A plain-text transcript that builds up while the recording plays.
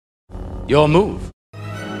Your move.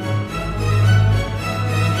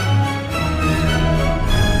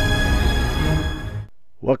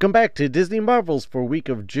 Welcome back to Disney Marvels for week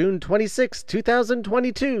of June 26,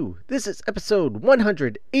 2022. This is episode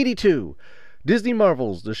 182. Disney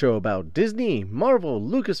Marvels, the show about Disney, Marvel,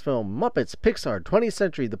 Lucasfilm, Muppets, Pixar, 20th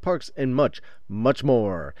Century, the parks, and much, much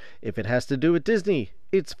more. If it has to do with Disney,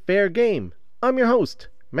 it's fair game. I'm your host,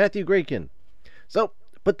 Matthew Graykin. So,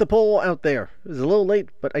 put the poll out there. It was a little late,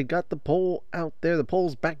 but I got the poll out there. The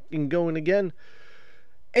poll's back and going again.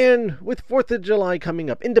 And with 4th of July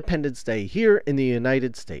coming up, Independence Day here in the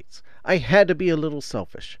United States, I had to be a little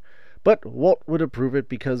selfish. But Walt would approve it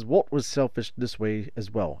because Walt was selfish this way as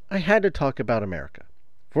well. I had to talk about America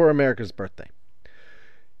for America's birthday.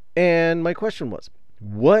 And my question was,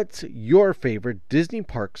 what's your favorite Disney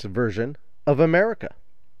Parks version of America?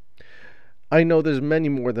 I know there's many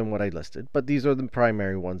more than what I listed, but these are the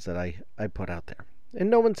primary ones that I put out there. And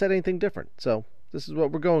no one said anything different, so this is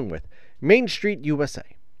what we're going with. Main Street, USA.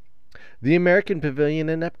 The American Pavilion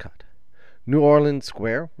in Epcot, New Orleans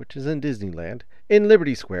Square, which is in Disneyland, and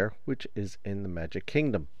Liberty Square, which is in the Magic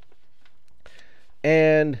Kingdom.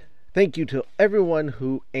 And thank you to everyone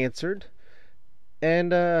who answered.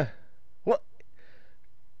 And, I'll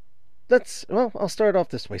start off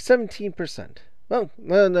this way. 17%. Well,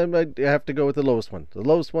 I have to go with the lowest one. The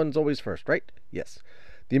lowest one's always first, right? Yes.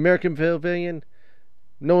 The American Pavilion,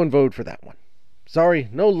 no one voted for that one. Sorry,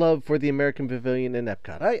 no love for the American Pavilion in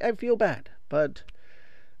Epcot. I feel bad, but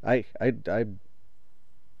I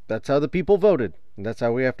that's how the people voted, and that's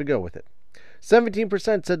how we have to go with it.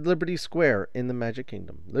 17% said Liberty Square in the Magic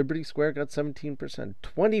Kingdom. Liberty Square got 17%.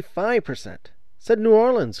 25% said New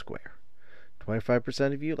Orleans Square.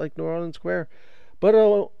 25% of you like New Orleans Square. But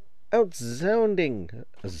outstanding,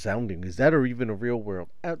 is that even a real word?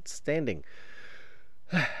 Outstanding.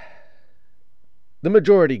 The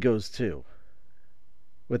majority goes to,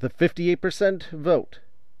 with a 58% vote,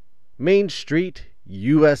 Main Street,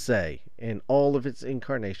 USA, in all of its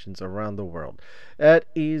incarnations around the world. That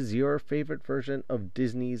is your favorite version of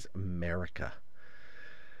Disney's America.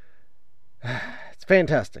 It's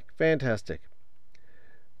fantastic, fantastic.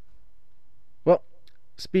 Well,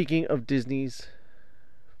 speaking of Disney's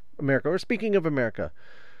America, or speaking of America,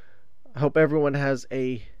 I hope everyone has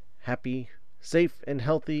a happy, safe and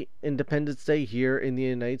healthy Independence Day here in the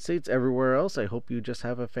United States. Everywhere else, I hope you just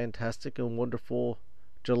have a fantastic and wonderful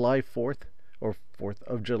July 4th or 4th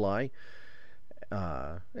of July.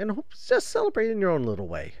 And hope just celebrate in your own little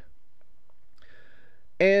way.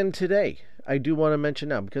 And today, I do want to mention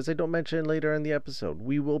now, because I don't mention later in the episode,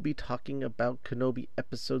 we will be talking about Kenobi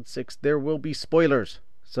Episode 6. There will be spoilers,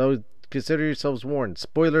 so consider yourselves warned.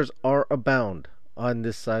 Spoilers are abound on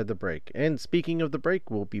this side of the break. And speaking of the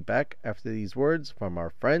break, we'll be back after these words from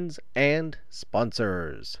our friends and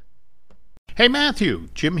sponsors. Hey Matthew,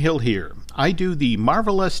 Jim Hill here. I do the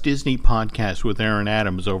Marvelous Disney podcast with Aaron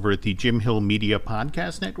Adams over at the Jim Hill Media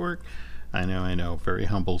Podcast Network. I know, very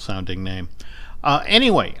humble sounding name.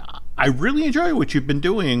 Anyway, I really enjoy what you've been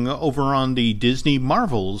doing over on the Disney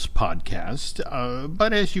Marvels podcast,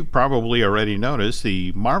 but as you probably already noticed,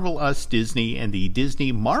 the Marvel Us Disney and the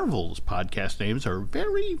Disney Marvels podcast names are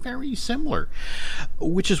very, very similar,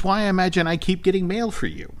 which is why I imagine I keep getting mail for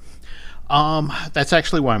you. That's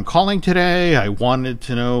actually why I'm calling today. I wanted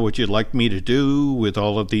to know what you'd like me to do with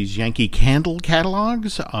all of these Yankee Candle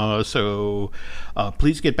catalogs, so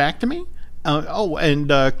please get back to me.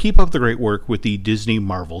 And keep up the great work with the Disney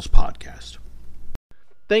Marvels podcast.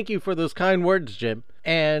 Thank you for those kind words, Jim.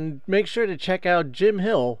 And make sure to check out Jim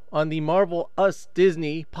Hill on the Marvel Us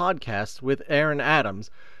Disney podcast with Aaron Adams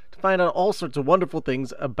to find out all sorts of wonderful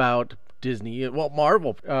things about Disney, well,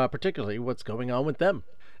 Marvel, particularly what's going on with them.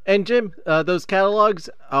 And Jim, those catalogs,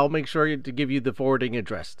 I'll make sure to give you the forwarding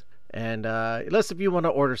address. And unless if you want to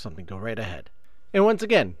order something, go right ahead. And once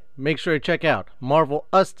again, make sure to check out Marvel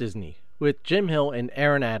Us Disney with Jim Hill and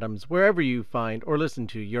Aaron Adams wherever you find or listen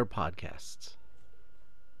to your podcasts.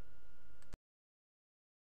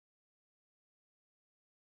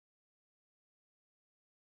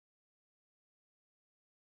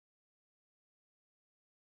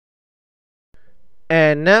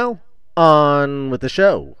 And now, on with the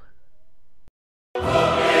show.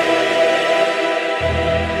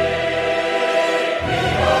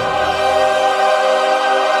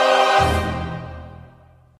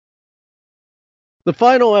 The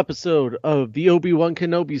final episode of the Obi-Wan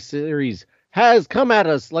Kenobi series has come at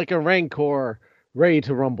us like a rancor ready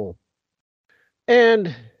to rumble.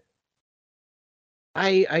 And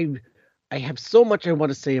I have so much I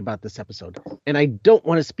want to say about this episode, and I don't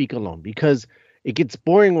want to speak alone because it gets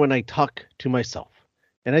boring when I talk to myself.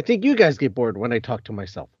 And I think you guys get bored when I talk to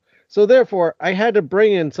myself. So therefore, I had to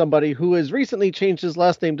bring in somebody who has recently changed his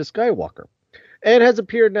last name to Skywalker and has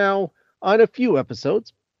appeared now on a few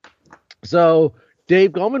episodes. So,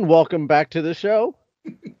 Dave Goldman, welcome back to the show.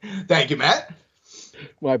 Thank you, Matt.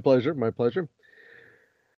 My pleasure, my pleasure.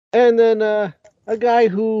 And then a guy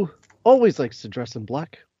who always likes to dress in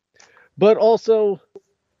black, but also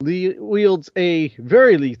wields a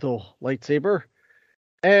very lethal lightsaber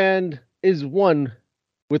and is one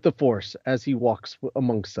with the Force as he walks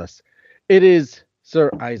amongst us. It is Sir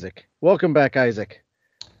Isaac. Welcome back, Isaac.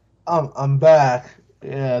 I'm back.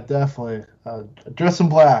 Yeah, definitely. Dress in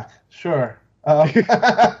black, sure.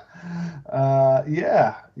 Yeah,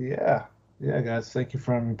 guys. Thank you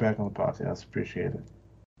for having me back on the podcast. Appreciate it.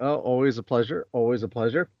 Oh, always a pleasure. Always a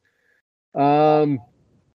pleasure. Yeah,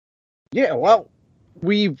 well,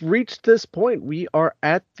 we've reached this point. We are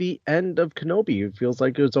at the end of Kenobi. It feels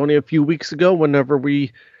like it was only a few weeks ago whenever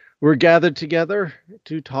we were gathered together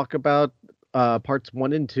to talk about parts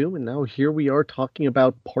 1 and 2, and now here we are talking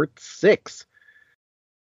about part 6.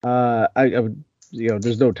 I would,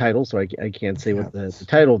 there's no title, so I can't say what the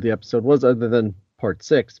title of the episode was other than part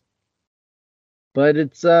 6. But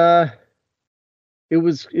it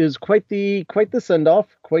was quite the send off,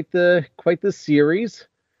 quite the series.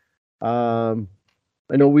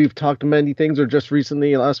 I know we've talked many things, or just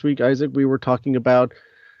recently last week, Isaac, we were talking about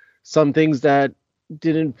some things that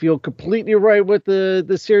didn't feel completely right with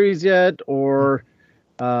the series yet, or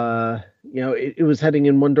it was heading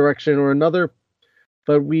in one direction or another.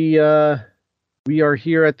 But we are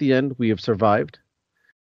here at the end. We have survived,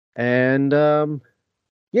 and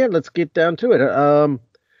let's get down to it.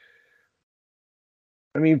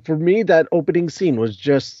 I mean, for me, that opening scene was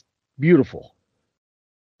just beautiful.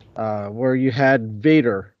 Where you had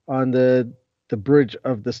Vader on the bridge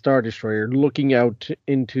of the Star Destroyer looking out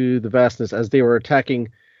into the vastness as they were attacking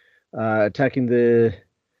the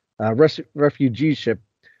refugee ship.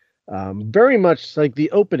 Very much like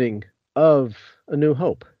the opening of A New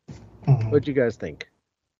Hope. Mm-hmm. What'd you guys think?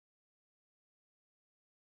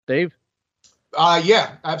 Dave?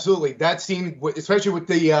 Yeah, absolutely. That scene, especially with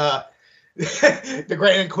the the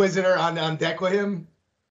Grand Inquisitor on deck with him,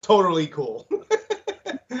 totally cool.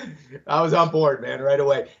 I was on board, man, right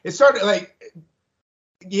away. It started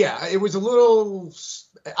it was a little.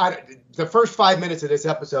 The first 5 minutes of this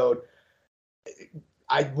episode,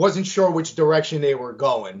 I wasn't sure which direction they were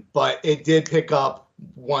going, but it did pick up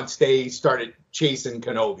once they started chasing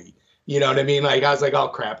Kenobi. You know what I mean? Like, I was like, oh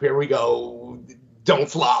crap, here we go. Don't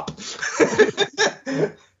flop.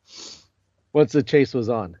 Once the chase was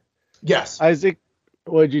on. Yes. Isaac,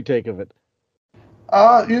 what did you take of it?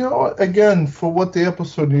 Again, for what the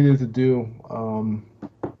episode needed to do,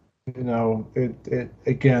 it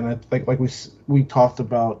again, like we talked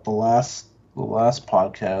about the last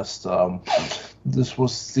podcast. This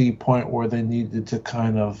was the point where they needed to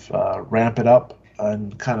kind of ramp it up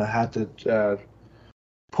and kind of had to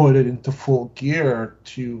put it into full gear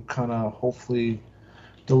to kind of hopefully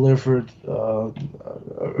delivered a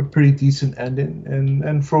pretty decent ending,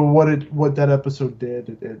 and for what that episode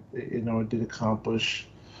did, it did accomplish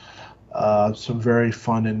some very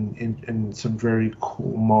fun and some very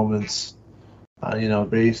cool moments.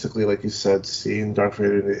 Basically, like you said, seeing Darth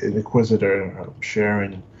Vader and Inquisitor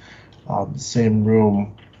sharing the same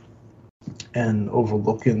room and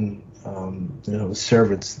overlooking the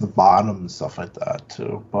servants in the bottom and stuff like that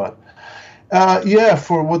too. But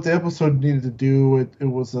for what the episode needed to do, it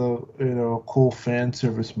was a cool fan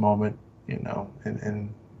service moment,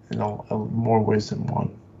 in more ways than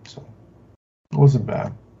one. So it wasn't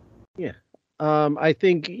bad. Yeah. I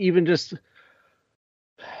think even just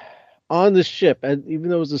on the ship, and even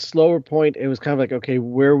though it was a slower point, it was kind of like, okay,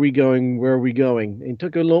 where are we going? Where are we going? It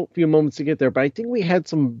took a few moments to get there, but I think we had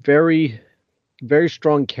some very, very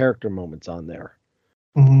strong character moments on there.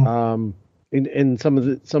 Mm-hmm. In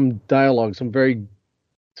some dialogue, some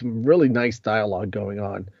really nice dialogue going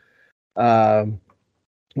on,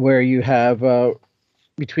 where you have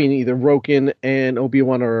between either Roken and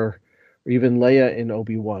Obi-Wan or even Leia and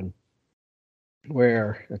Obi-Wan.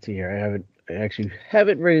 Where, let's see here, I actually have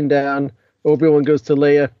it written down. Obi-Wan goes to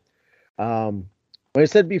Leia. When I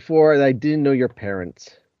said before that I didn't know your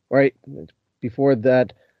parents, right? Before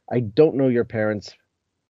that, I don't know your parents.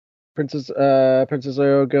 Princess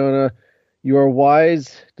Organa, you are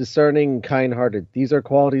wise, discerning, and kind-hearted. These are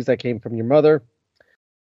qualities that came from your mother,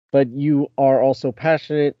 but you are also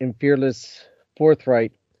passionate and fearless,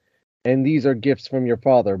 forthright, and these are gifts from your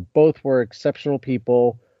father. Both were exceptional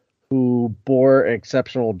people who bore an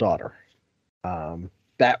exceptional daughter.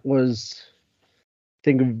 That was, I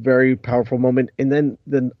think, a very powerful moment. And then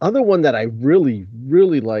the other one that I really,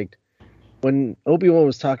 really liked when Obi-Wan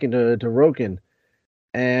was talking to Roken,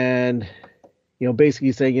 and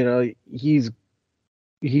basically saying he's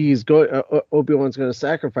going Obi-Wan's going to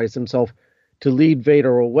sacrifice himself to lead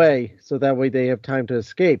Vader away, so that way they have time to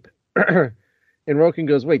escape. And Roken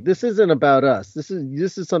goes, "Wait, this isn't about us. This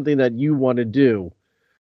is something that you want to do,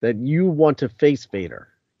 that you want to face Vader.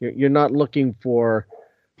 You're not looking for,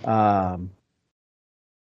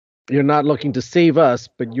 you're not looking to save us,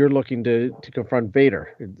 but you're looking to confront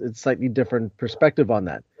Vader. It's slightly different perspective on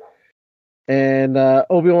that." And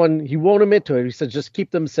Obi-Wan, he won't admit to it. He says, "Just keep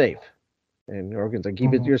them safe." And Roken's like,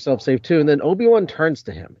 "Keep it yourself safe too." And then Obi-Wan turns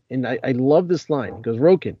to him, and I love this line. He goes,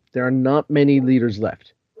 "Roken, there are not many leaders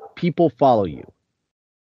left. People follow you.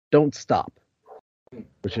 Don't stop."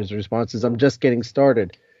 Which his response is, "I'm just getting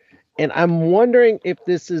started." And I'm wondering if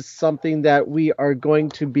this is something that we are going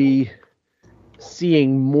to be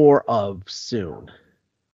seeing more of soon.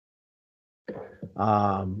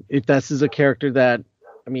 If this is a character that,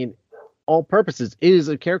 all purposes, it is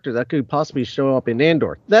a character that could possibly show up in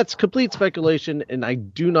Andor. That's complete speculation, and I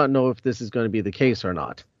do not know if this is going to be the case or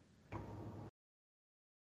not.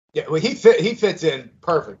 Yeah, well, he fits in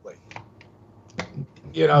perfectly.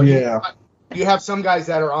 You have some guys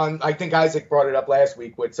that are on. I think Isaac brought it up last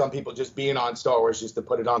week with some people just being on Star Wars just to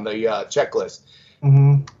put it on the checklist.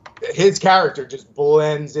 Mm-hmm. His character just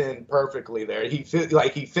blends in perfectly there. He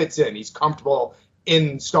fits in. He's comfortable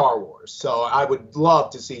in Star Wars. So I would love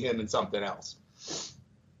to see him in something else.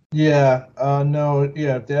 Yeah.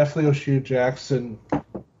 Definitely O'Shea Jackson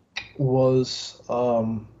was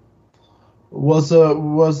a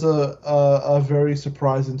very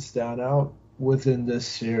surprising standout within this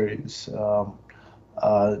series.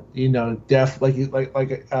 It's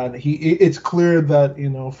clear that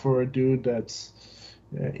for a dude that's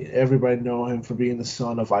everybody know him for being the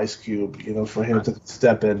son of Ice Cube, for him to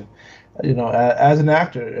step in, as an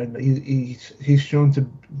actor, and he's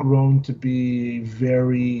grown to be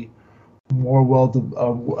very more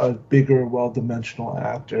a bigger, well-dimensional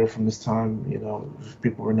actor from this time.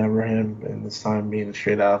 People remember him in this time being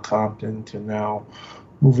straight out of Compton to now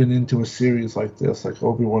moving into a series like this, like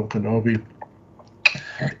Obi-Wan Kenobi.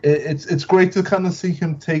 It's great to kind of see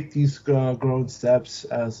him take these growing steps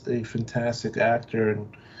as a fantastic actor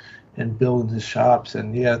and building his chops,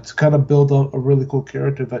 and to kind of build up a really cool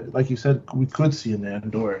character that, like you said, we could see in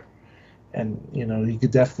Andor. And he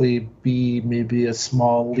could definitely be maybe a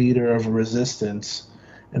small leader of a resistance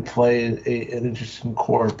and play an interesting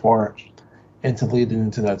core part into leading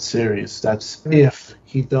into that series. That's if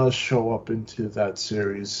he does show up into that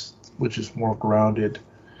series, which is more grounded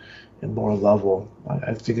and more level.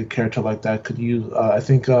 I think a character like that could use.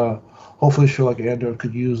 Hopefully a show like Andor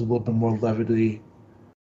could use a little bit more levity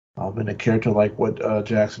in a character like what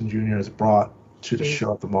Jackson Jr. has brought to the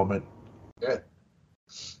show at the moment.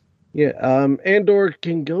 Yeah, Andor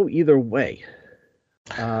can go either way.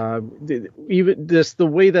 Even the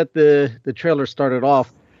way that the trailer started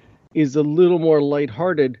off is a little more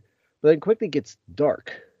lighthearted, but then quickly gets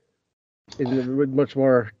dark with much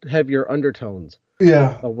more heavier undertones.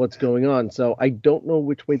 Yeah, of what's going on. So I don't know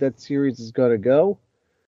which way that series is going to go.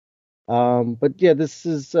 But yeah, this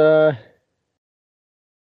is.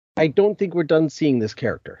 I don't think we're done seeing this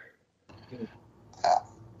character.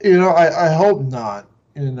 I hope not.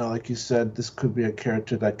 Like you said, this could be a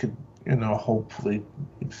character that could, hopefully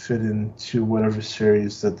fit into whatever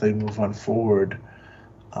series that they move on forward.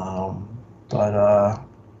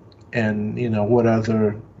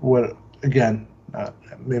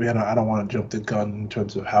 Maybe I don't want to jump the gun in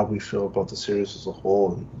terms of how we feel about the series as a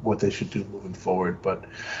whole and what they should do moving forward. But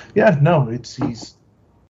he's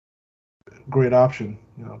a great option.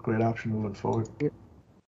 Great option moving forward.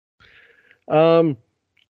 So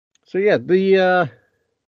yeah,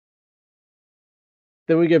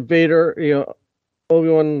 then we get Vader.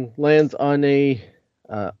 Obi-Wan lands on a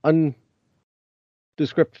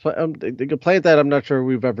undescript planet that I'm not sure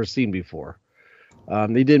we've ever seen before.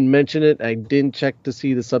 They didn't mention it. I didn't check to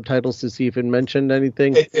see the subtitles to see if it mentioned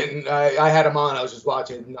anything. It didn't. I had them on. I was just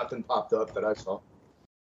watching. Nothing popped up that I saw.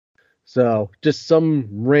 So just some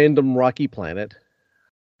random rocky planet.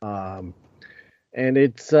 And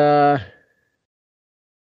it's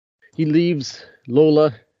he leaves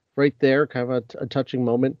Lola right there, kind of a touching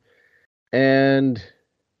moment. And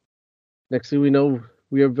next thing we know,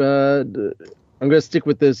 we have I'm going to stick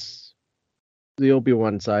with the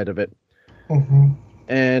Obi-Wan side of it. Mm-hmm.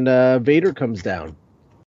 And Vader comes down,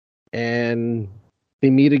 and they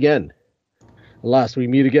meet again. Alas, we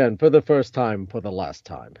meet again for the first time, for the last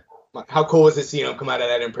time. How cool was it seeing him come out of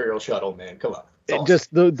that Imperial shuttle, man? Come on. Awesome.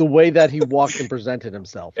 Just the way that he walked and presented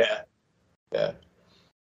himself. Yeah.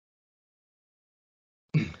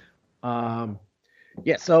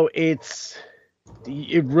 Yeah, so it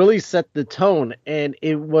really set the tone, and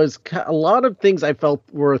it was a lot of things I felt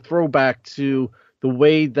were a throwback to the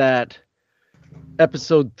way that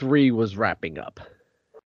episode 3 was wrapping up.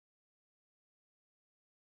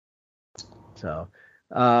 So,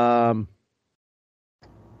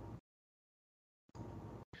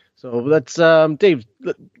 so let's Dave,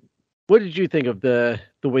 what did you think of the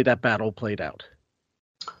way that battle played out?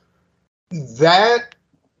 That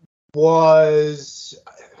was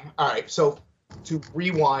all right. So to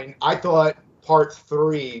rewind, I thought part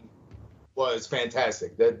 3 was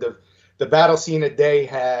fantastic. The battle scene that they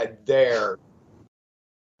had there,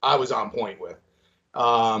 I was on point with.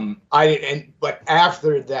 But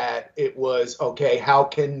after that, it was okay. How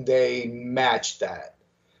can they match that?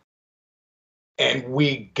 And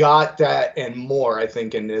we got that and more, I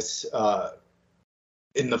think, in this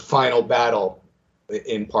in the final battle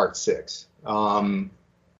in part 6.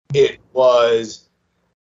 It was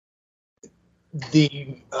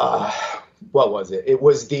the what was it? It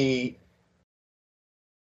was the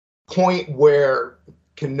point where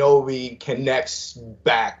Kenobi connects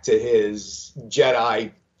back to his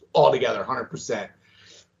Jedi altogether, 100%.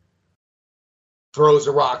 Throws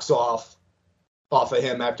the rocks off of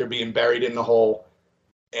him after being buried in the hole,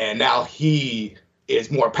 and now he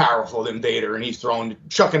is more powerful than Vader, and he's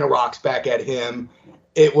chucking the rocks back at him.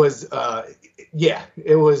 It was,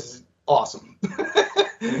 it was awesome.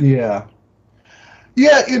 Yeah,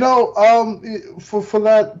 for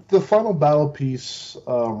that, the final battle piece,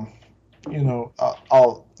 I'll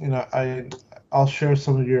share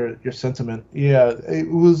some of your sentiment. Yeah, it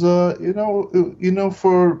was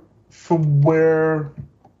from where,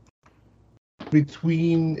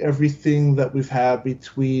 between everything that we've had,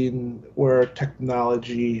 between where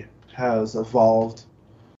technology has evolved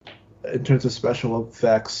in terms of special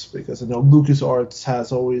effects, because I know LucasArts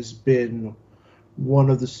has always been one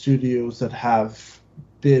of the studios that have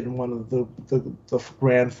been one of the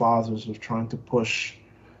grandfathers of trying to push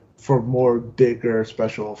for more bigger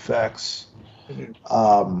special effects.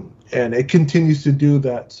 Mm-hmm. And it continues to do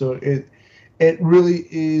that. So it really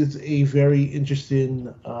is a very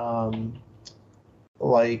interesting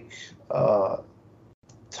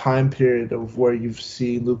time period of where you've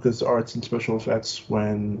seen LucasArts and special effects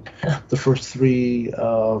when the first 3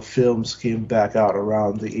 films came back out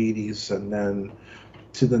around the 80s, and then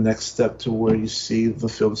to the next step to where you see the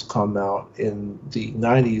films come out in the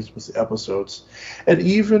 90s with the episodes. And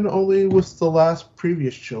even only with the last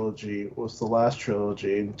trilogy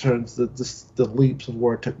in terms of the leaps of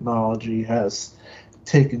where technology has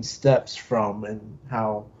taken steps from, and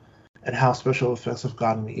how special effects have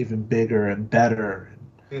gotten even bigger and better,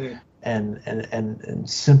 mm-hmm. and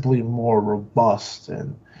simply more robust.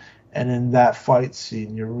 And in that fight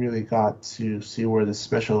scene, you really got to see where the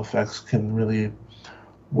special effects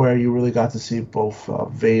where you really got to see both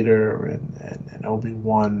Vader and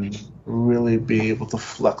Obi-Wan really be able to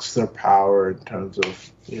flex their power in terms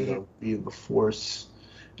of, being the Force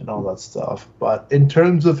and all that stuff. But in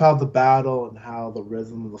terms of how the battle and how the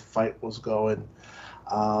rhythm of the fight was going,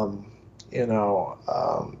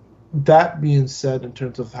 that being said, in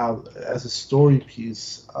terms of how, as a story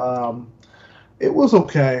piece, it was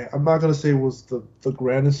okay. I'm not going to say it was the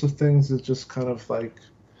grandest of things. It's just kind of like,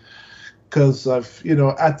 because I've,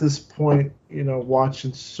 at this point,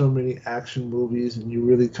 watching so many action movies, and you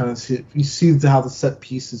really kind of see how the set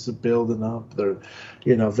pieces are building up.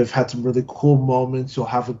 They've had some really cool moments. You'll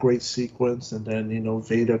have a great sequence, and then,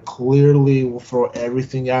 Vader clearly will throw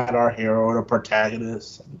everything at our hero, the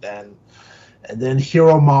protagonist, and then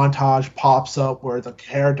hero montage pops up where the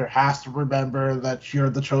character has to remember that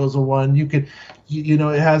you're the chosen one. It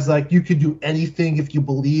has you could do anything if you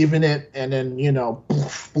believe in it, and then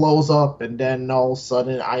poof, blows up, and then all of a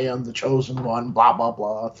sudden I am the chosen one. Blah blah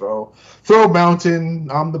blah. Throw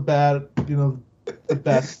mountain. I'm the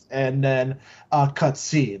best, and then cut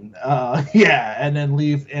scene. And then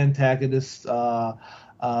leave antagonist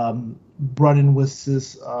running with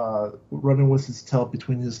his tail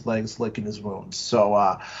between his legs, licking his wounds.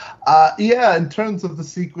 So in terms of the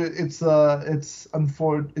sequence, it's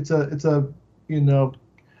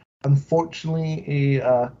unfortunately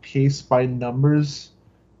a case by numbers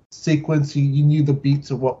sequence. You knew the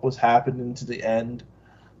beats of what was happening to the end,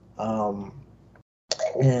 and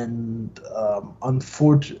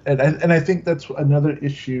I think that's another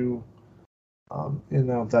issue.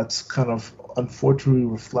 That's kind of unfortunately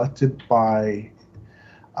reflected by,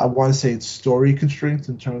 I want to say, it's story constraints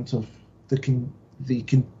in terms of the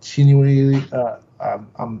continuity.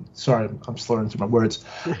 I'm sorry, I'm slurring through my words.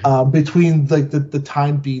 Between the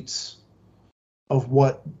time beats of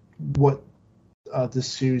what this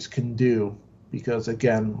series can do, because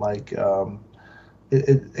again, like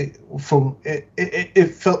it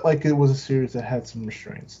felt like it was a series that had some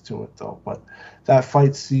restraints to it though. But that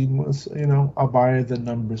fight scene was, a by the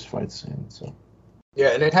numbers fight scene. So yeah,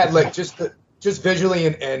 and it had like just visually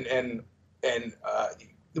and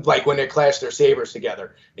like when they clash their sabers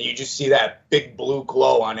together, and you just see that big blue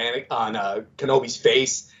glow on Kenobi's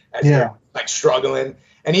face as they're like struggling.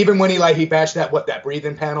 And even when he bashed that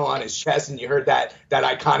breathing panel on his chest, and you heard that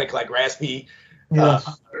iconic like raspy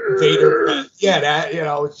Vader,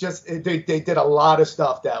 it's just they did a lot of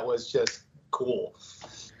stuff that was just cool.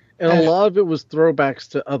 And a lot of it was throwbacks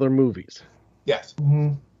to other movies. Yes.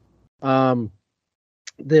 Mm-hmm.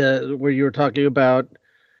 Where you were talking about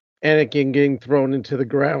Anakin getting thrown into the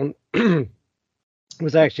ground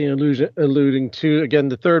was actually alluding to, again,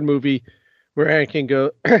 the third movie where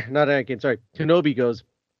Kenobi goes,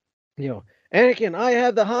 Anakin, I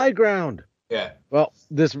have the high ground. Yeah. Well,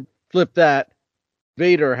 this flipped that.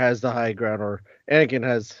 Vader has the high ground, or Anakin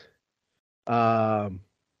has the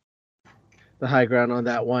high ground on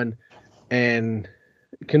that one, and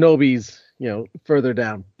Kenobi's, further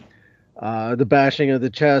down. The bashing of the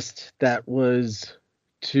chest, that was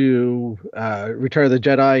to Return of the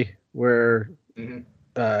Jedi, where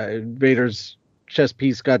Vader's chest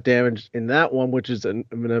piece got damaged in that one, which is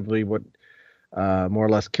inevitably what more or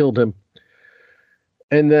less killed him.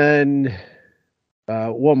 And then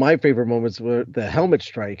one of my favorite moments were the helmet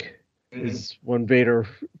strike is when Vader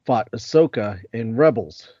fought Ahsoka in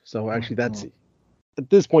Rebels. So actually that's at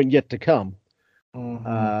this point yet to come.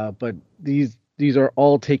 But these are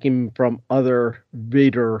all taken from other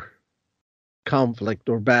Vader conflict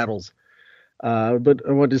or battles. But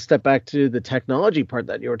I wanted to step back to the technology part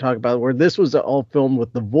that you were talking about, where this was all filmed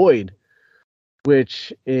with the Void,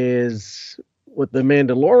 which is what the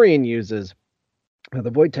Mandalorian uses, the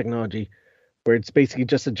Void technology, where it's basically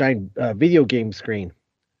just a giant video game screen.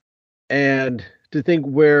 And to think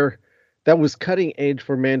where that was cutting edge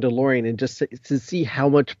for Mandalorian, and just to see how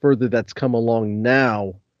much further that's come along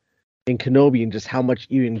now in Kenobi, and just how much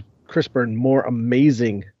even crisper and more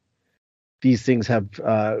amazing these things have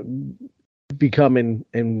become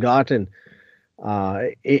and gotten.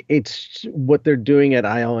 It's what they're doing at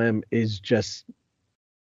ILM is just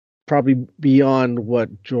probably beyond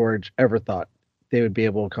what George ever thought they would be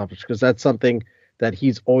able to accomplish, because that's something that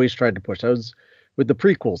he's always tried to push. That was with the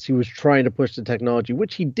prequels. He was trying to push the technology,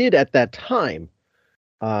 which he did at that time,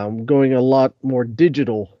 going a lot more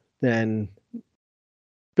digital than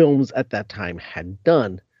films at that time had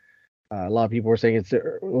done. A lot of people were saying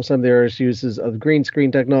some of their uses of green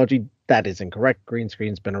screen technology. That is incorrect. Green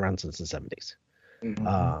screen's been around since the 70s.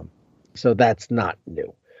 So that's not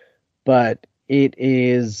new. But it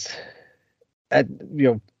is,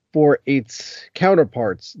 for its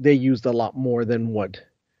counterparts, they used a lot more than what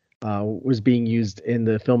was being used in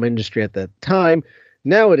the film industry at that time.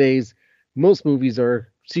 Nowadays, most movies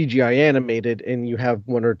are CGI animated, and you have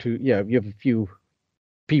one or two, you have a few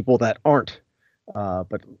people that aren't.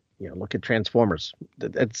 But look at Transformers.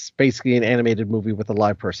 It's basically an animated movie with a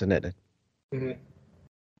live person in it.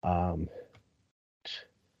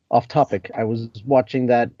 Off topic, I was watching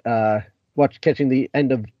catching the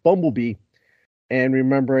end of Bumblebee, and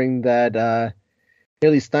remembering that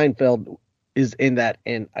Haley Steinfeld is in that,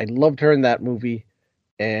 and I loved her in that movie,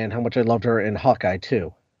 and how much I loved her in Hawkeye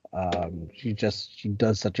too. She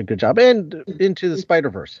does such a good job, and Into the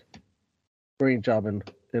Spider-Verse, great job in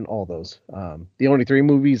all those. The only three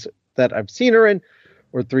movies that I've seen her in,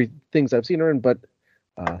 or three things I've seen her in, but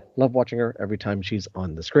love watching her every time she's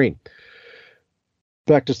on the screen.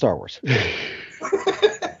 Back to Star Wars. And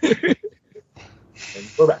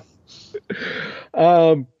we're back.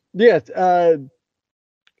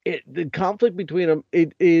 The conflict between them,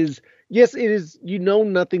 it is nothing's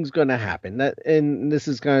going to happen. And this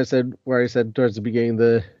is kind of said where I said towards the beginning of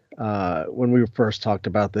the when we first talked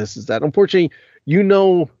about this, is that unfortunately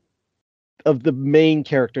of the main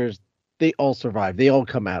characters, they all survive, they all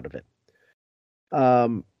come out of it.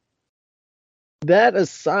 That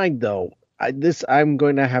aside, though, I'm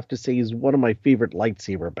going to have to say is one of my favorite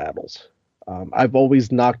lightsaber battles. I've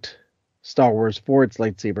always knocked Star Wars for its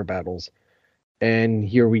lightsaber battles, and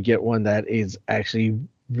here we get one that is actually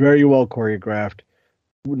very well choreographed,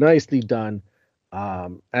 nicely done.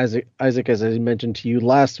 Isaac, as I mentioned to you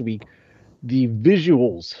last week, the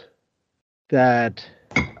visuals that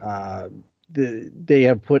they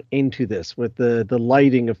have put into this, with the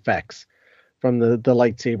lighting effects from the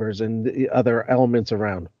lightsabers and the other elements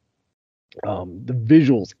around, the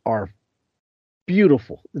visuals are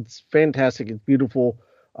beautiful. It's fantastic. It's beautiful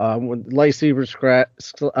when lightsabers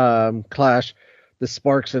clash,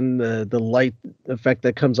 sparks and the light effect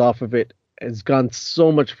that comes off of it has gone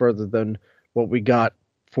so much further than what we got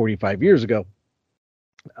 45 years ago.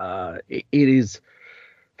 It is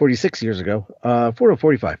 46 years ago.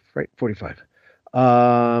 45, right? 45.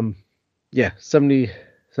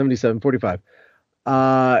 77, 45.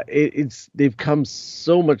 They've come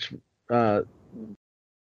so much.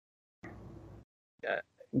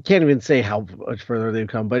 Can't even say how much further they've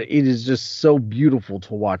come, but it is just so beautiful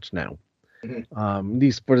to watch now.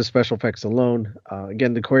 These for the special effects alone.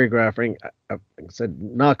 Again, the choreographing, like I said,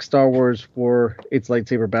 knock Star Wars for its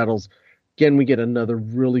lightsaber battles. Again, we get another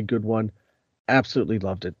really good one. Absolutely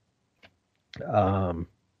loved it.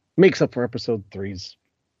 Makes up for episode 3's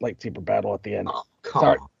lightsaber battle at the end. Oh,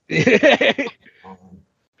 Sorry.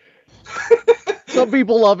 Some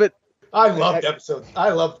people love it. I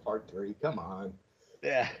loved part 3. Come on.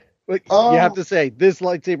 Yeah. But you have to say, this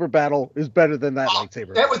lightsaber battle is better than that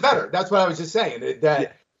lightsaber. That was better. That's what I was just saying. You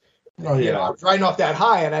know, I was riding off that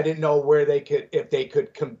high, and I didn't know where if they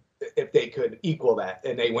could equal that,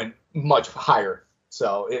 and they went much higher.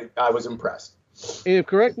 So I was impressed. And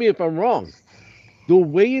correct me if I'm wrong. The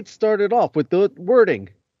way it started off with the wording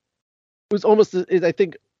was almost, I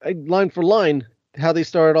think, line for line, how they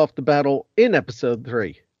started off the battle in episode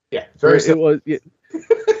 3. Yeah, very simple. It was.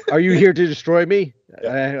 Are you here to destroy me?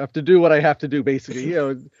 Yeah. I have to do what I have to do, basically. You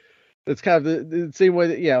know, it's kind of the same way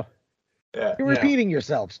that, you're repeating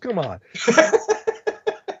yourselves. Come on.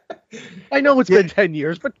 I know it's been 10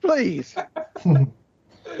 years, but please.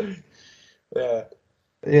 Yeah.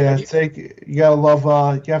 Yeah, it's like you gotta love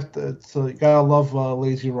you gotta love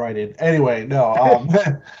lazy writing. Anyway, no, with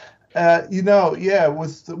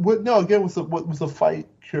the fight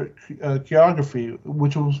choreography,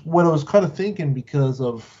 which was what I was kind of thinking, because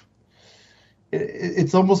of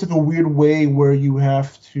it's almost like a weird way where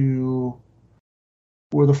the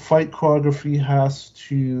fight choreography has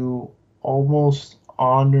to almost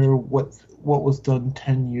honor what was done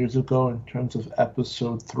 10 years ago in terms of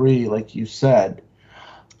episode 3, like you said.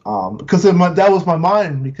 Because that was my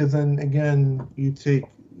mind. Because then again, you take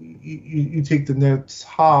the next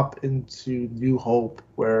hop into New Hope,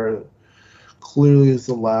 where clearly is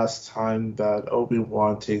the last time that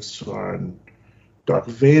Obi-Wan takes on Darth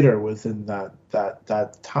Vader within that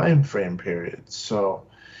time frame period. So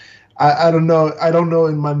I don't know. I don't know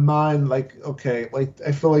in my mind. Like, okay, like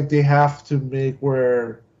I feel like they have to make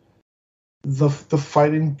where the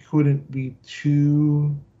fighting couldn't be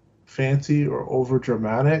too fancy or over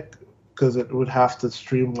dramatic, because it would have to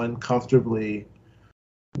streamline comfortably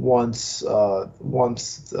once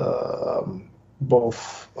once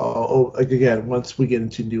we get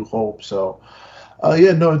into New Hope. So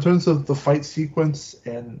in terms of the fight sequence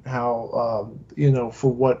and how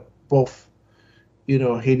for what both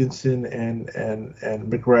Haydenson and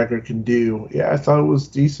McGregor can do, I thought it was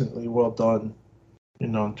decently well done,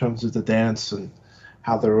 in terms of the dance and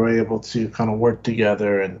how they were able to kind of work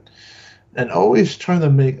together and always trying to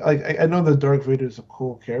make, like, I know that Darth Vader is a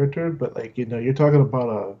cool character, but like, you're talking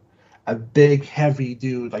about a big heavy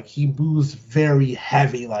dude. Like, he moves very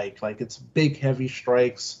heavy, like it's big heavy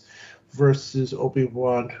strikes, versus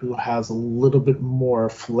Obi-Wan, who has a little bit more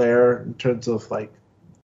flair in terms of like,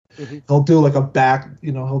 he'll do like a back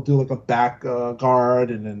guard,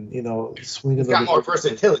 and then swing. He's got more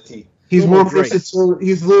versatility. He's more versatile.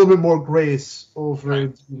 He's a little bit more grace over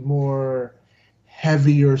the more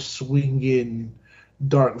heavier swinging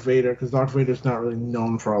Darth Vader, because Darth Vader's not really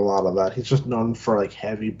known for a lot of that. He's just known for like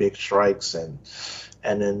heavy big strikes and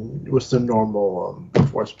then with the normal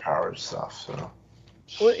force power stuff. So.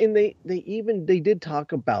 Well, and they did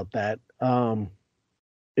talk about that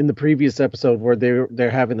in the previous episode, where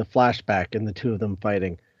they're having the flashback and the two of them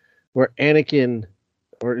fighting, where Anakin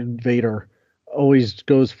or Vader always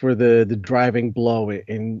goes for the driving blow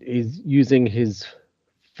and is using his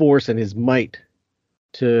force and his might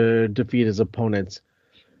to defeat his opponents,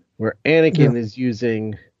 where Anakin is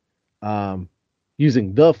using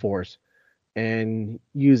the force and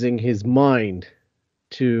using his mind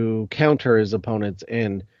to counter his opponents,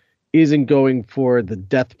 and isn't going for the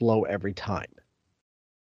death blow every time.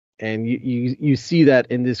 And you see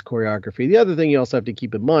that in this choreography. The other thing you also have to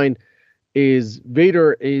keep in mind is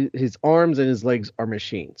Vader, his arms and his legs are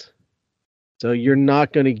machines. So you're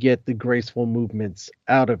not going to get the graceful movements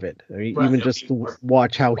out of it. I mean, even just to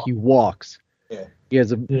watch how he walks. Yeah. He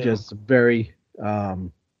has just a very a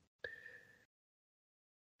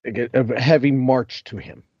heavy march to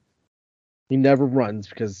him. He never runs,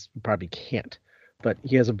 because he probably can't. But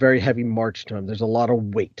he has a very heavy march to him. There's a lot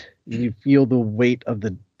of weight. You feel the weight of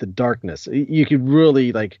the darkness. You could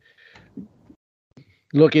really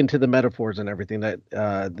look into the metaphors and everything that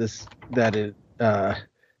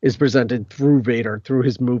is presented through Vader, through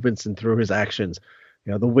his movements and through his actions.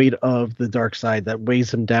 The weight of the dark side that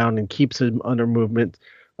weighs him down and keeps him under movement,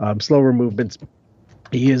 slower movements.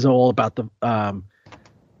 He is all about the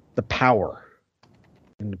power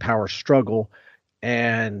and the power struggle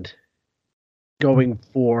and going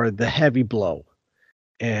for the heavy blow.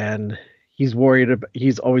 And he's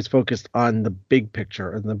he's always focused on the big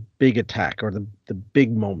picture and the big attack or the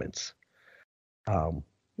big moments.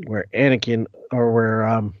 Where Anakin or where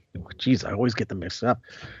I always get them mixed up.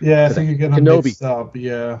 Yeah, I think you're getting Kenobi. Mixed up.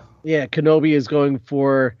 Yeah, Kenobi is going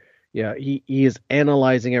for he is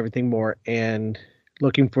analyzing everything more and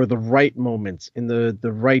looking for the right moments in the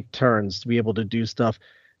right turns to be able to do stuff,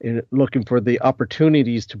 and looking for the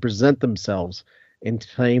opportunities to present themselves and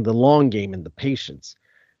playing the long game and the patience,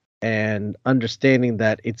 and understanding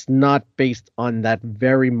that it's not based on that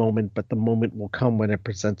very moment, but the moment will come when it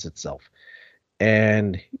presents itself.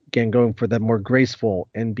 And again, going for that more graceful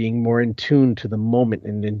and being more in tune to the moment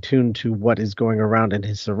and in tune to what is going around in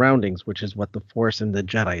his surroundings, which is what the Force and the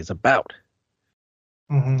Jedi is about.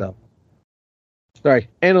 Mm-hmm. So, sorry,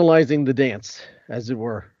 analyzing the dance, as it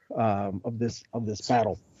were, of this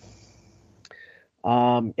battle.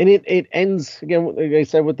 And it ends again, like I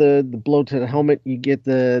said, with the blow to the helmet. You get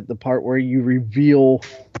the part where you reveal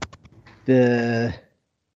the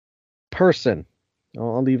person.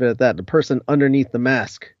 I'll leave it at that. The person underneath the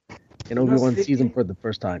mask, and Obi-Wan sees him for the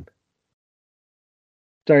first time.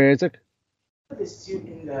 Sorry, Isaac. Put this suit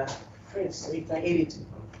in the fridge so he can eat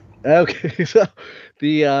it. Okay, so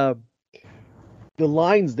the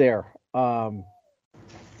lines there,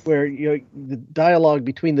 where the dialogue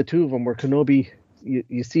between the two of them, where Kenobi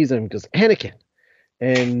you sees him goes Anakin,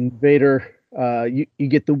 and Vader, you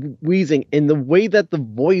get the wheezing, and the way that the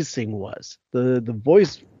voicing was, the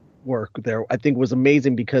voice work there, I think, was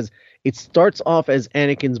amazing, because it starts off as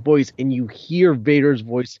Anakin's voice and you hear Vader's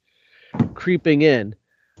voice creeping in,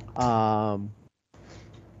 and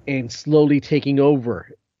slowly taking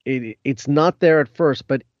over. It's not there at first,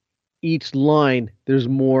 but each line there's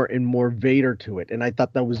more and more Vader to it, and I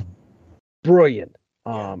thought that was brilliant.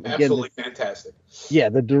 Absolutely fantastic. Yeah,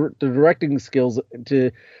 the directing skills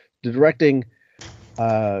the directing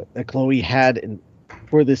that Chloe had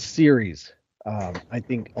for this series. I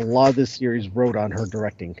think a lot of this series rode on her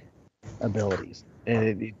directing abilities,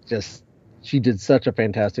 and she did such a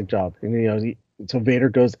fantastic job. And so Vader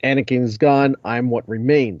goes, Anakin is gone, I'm what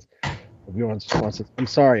remains. Obi-Wan says, I'm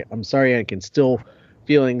sorry, Anakin, still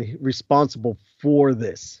feeling responsible for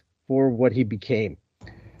this, for what he became.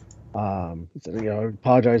 He said, I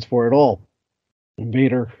apologize for it all. And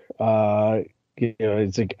Vader,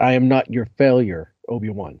 it's like, I am not your failure,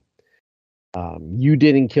 Obi-Wan. You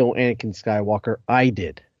didn't kill Anakin Skywalker, I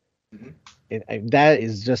did. Mm-hmm. And that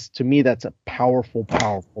is just, to me, that's a powerful,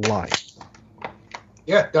 powerful line.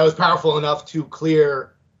 Yeah, that was powerful enough to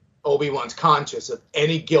clear Obi-Wan's conscience of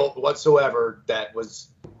any guilt whatsoever that was,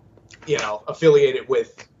 affiliated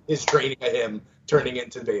with his training of him turning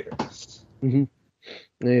into Vader. Mm-hmm.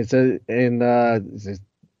 And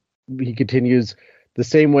he continues, the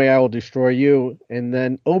same way I will destroy you. And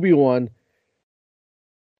then Obi-Wan,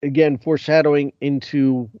 again, foreshadowing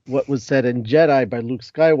into what was said in Jedi by Luke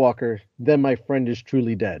Skywalker, then my friend is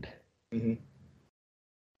truly dead. Mm-hmm.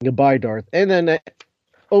 Goodbye, Darth. And then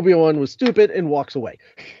Obi-Wan was stupid and walks away.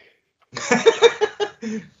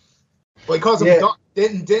 Well, he calls him Darth.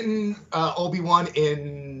 Didn't Obi-Wan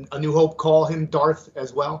in A New Hope call him Darth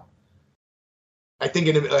as well? I think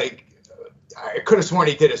I could have sworn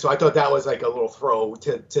he did it, so I thought that was like a little throw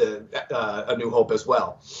to A New Hope as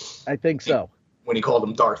well. I think so. When he called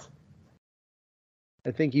him Darth.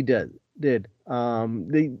 I think he did. They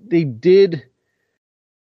did.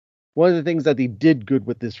 One of the things that they did good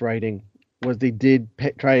with this writing was they did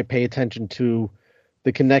try to pay attention to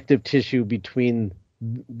the connective tissue between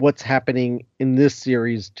what's happening in this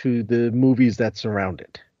series to the movies that surround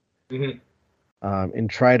it. Mm-hmm. And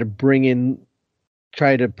try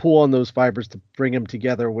to pull on those fibers to bring them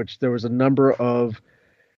together, which there was a number of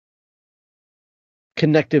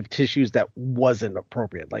connective tissues that wasn't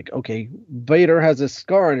appropriate. Like, okay, Vader has a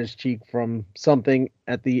scar on his cheek from something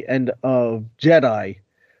at the end of Jedi,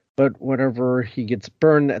 but whenever he gets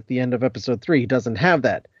burned at the end of episode 3, he doesn't have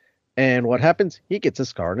that. And what happens? He gets a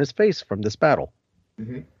scar on his face from this battle,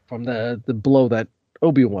 mm-hmm. from the blow that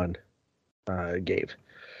Obi-Wan gave.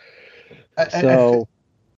 I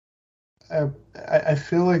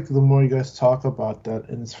feel like the more you guys talk about that,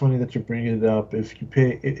 and it's funny that you're bringing it up, if you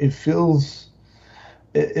pay, it feels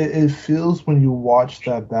when you watch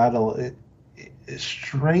that battle, it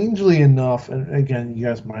strangely enough, and again, you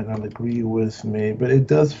guys might not agree with me, but it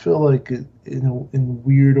does feel like in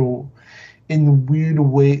in weird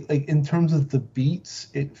way, like in terms of the beats,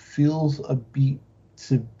 it feels a beat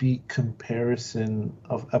to beat comparison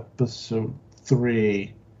of episode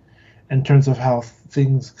 3 in terms of how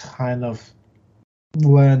things kind of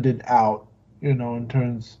landed out, in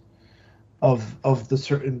terms of the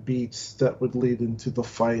certain beats that would lead into the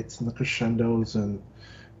fights and the crescendos, and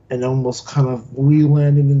almost kind of we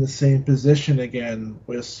landed in the same position again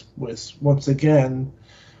with once again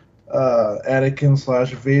Anakin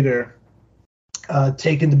 / Vader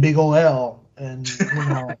taking the big ol' L, and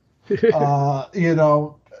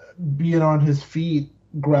being on his feet,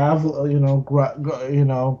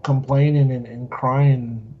 complaining and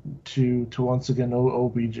crying to once again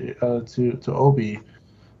OBJ to Obi,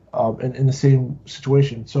 in the same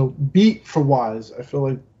situation. So beat for wise, I feel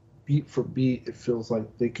like beat for beat, it feels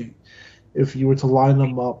like they could, if you were to line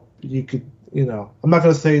them up, you could, I'm not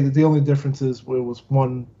gonna say that the only difference is where it was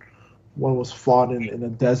one was fought in a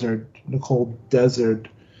desert, in a cold desert.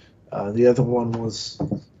 The other one was,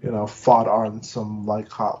 fought on some like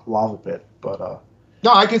hot lava pit. But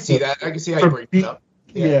no, I can see that. I can see how you break it up.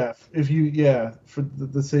 Yeah, if you for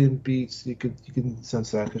the same beats, you can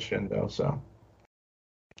sense that crescendo. So,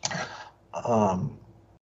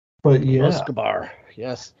 but yeah, Escobar,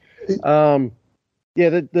 yes. The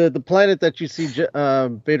planet that you see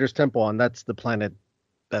Vader's temple on, that's the planet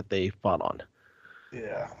that they fought on.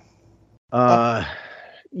 Yeah.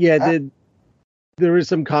 There is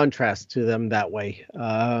some contrast to them that way,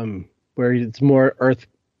 where it's more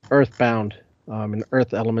earthbound, and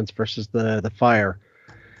earth elements versus the fire.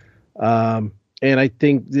 And I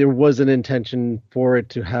think there was an intention for it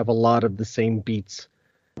to have a lot of the same beats.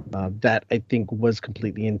 That I think was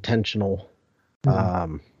completely intentional,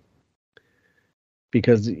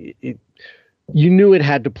 because you knew it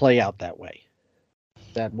had to play out that way.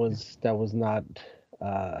 That was not,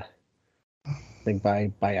 I think,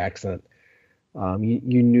 by accident.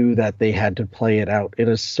 You knew that they had to play it out in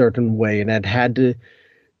a certain way, and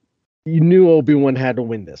you knew Obi-Wan had to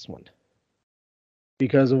win this one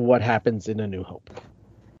because of what happens in A New Hope.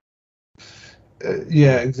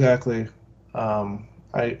 Yeah, exactly.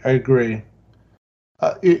 I agree.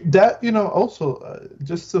 Also,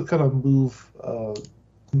 just to kind of move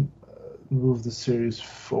the series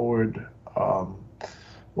forward.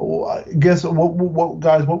 Well, I guess what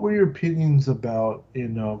guys, what were your opinions about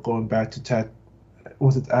going back to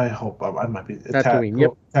was it? I hope I might be Tatooine.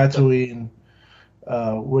 Yep. Tatooine,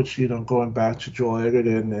 which going back to Joel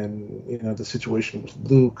Edgerton and the situation with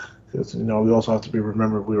Luke, because we also have to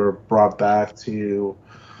remember we were brought back to,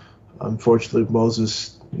 unfortunately,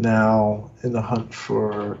 Moses now in the hunt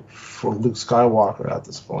for Luke Skywalker at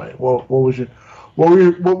this point. What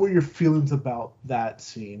were your feelings about that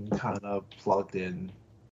scene kind of plugged in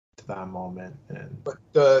to that moment? And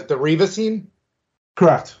the Reva scene?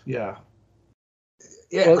 Correct. Yeah.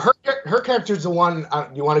 Yeah, her character's the one.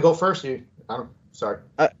 You want to go first? Sorry.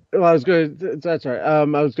 I was going. That's all right. I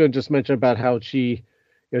was going to just mention about how she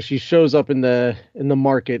shows up in the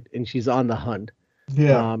market and she's on the hunt.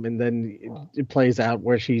 Yeah. And then it plays out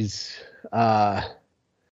where she's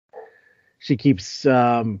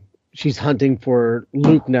she's hunting for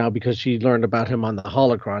Luke now because she learned about him on the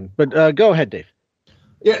holocron. But go ahead, Dave.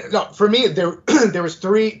 Yeah. No, for me there was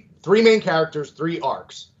three main characters, 3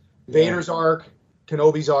 arcs: Vader's arc,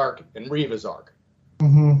 Kenobi's arc, and Reva's arc.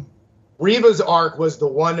 Mm-hmm. Reva's arc was the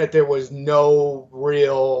one that there was no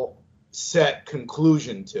real set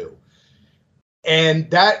conclusion to. And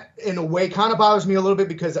that, in a way, kind of bothers me a little bit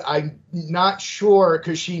because I'm not sure,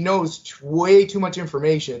 because she knows way too much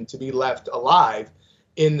information to be left alive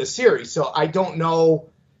in the series. So I don't know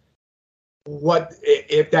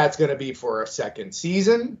if that's going to be for a second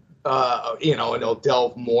season, and it'll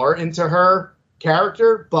delve more into her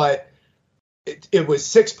character. But it was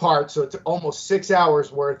 6 parts, so it's almost 6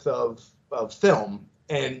 hours worth of film.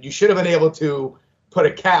 And you should have been able to put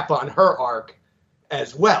a cap on her arc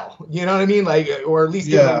as well, you know what I mean? Like, or at least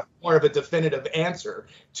give more of a definitive answer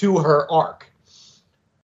to her arc.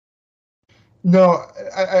 No,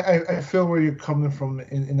 I feel where you're coming from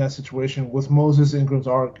in that situation with Moses Ingram's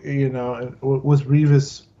arc, and with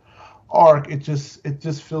Reva's arc. It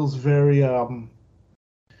just feels very.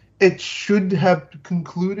 It should have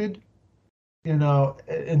concluded, in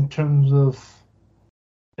terms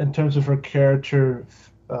of her character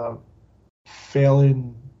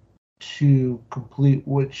failing to complete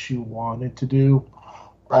what she wanted to do.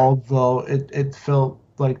 Right. Although it felt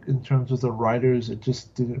like, in terms of the writers, it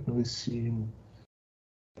just didn't really seem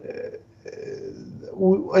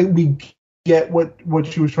like we get what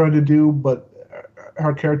she was trying to do, but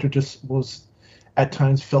her character just was, at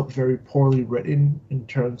times felt very poorly written in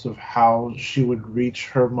terms of how she would reach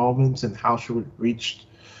her moments and how she would reach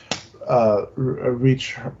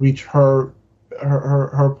her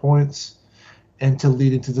points, and to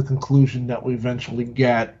lead into the conclusion that we eventually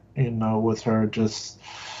get, with her just,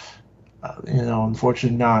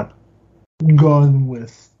 unfortunately not going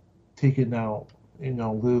with taking out,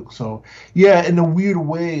 Luke. So yeah, in a weird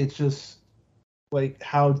way, it's just like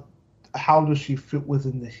how does she fit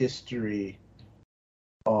within the history,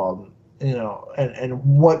 and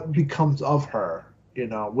what becomes of her,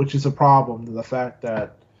 which is a problem. The fact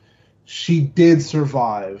that she did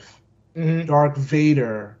survive Darth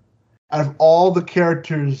Vader. Out of all the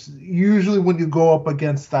characters, usually when you go up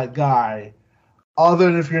against that guy,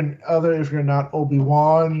 other if you're not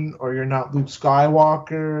Obi-Wan or you're not Luke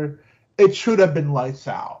Skywalker, it should have been lights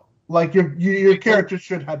out. Like your character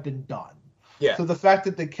should have been done. Yeah. So the fact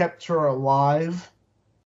that they kept her alive,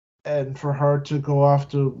 and for her to go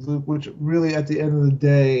after Luke, which really at the end of the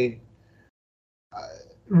day,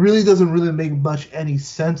 really doesn't really make much any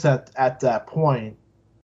sense at that point.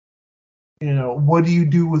 What do you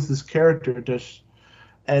do with this character?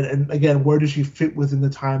 And again, where does she fit within the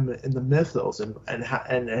time in the mythos and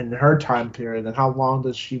her time period, and how long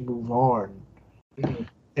does she move on?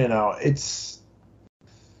 It's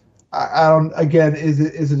I don't. Again, is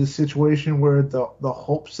it a situation where the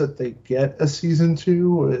hopes that they get a season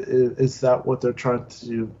 2, is that what they're trying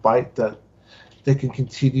to bite, that they can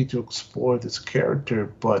continue to explore this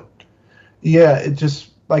character? But yeah, it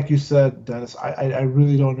just, like you said, Dennis, I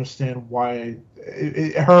really don't understand why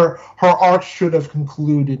her arc should have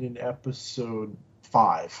concluded in episode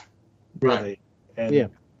 5, really, right.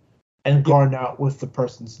 and gone out with the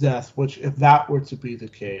person's death. Which, if that were to be the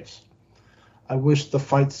case, I wish the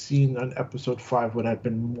fight scene on episode 5 would have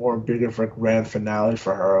been bigger of a grand finale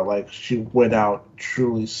for her. Like, she went out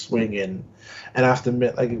truly swinging, and I have to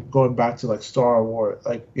admit, like, going back to like Star Wars,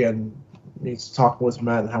 like, again, needs talking with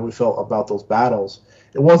Matt and how we felt about those battles.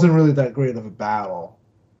 It wasn't really that great of a battle.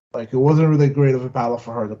 Like, it wasn't really great of a battle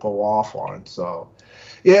for her to go off on. So,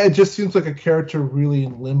 yeah, it just seems like a character really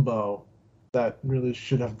in limbo that really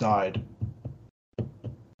should have died.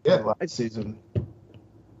 Yeah, last season.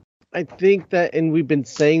 I think that, and we've been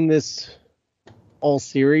saying this all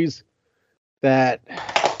series, that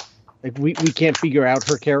like we can't figure out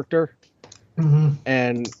her character,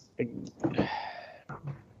 and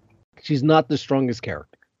she's not the strongest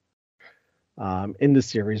character in the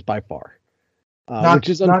series by far, which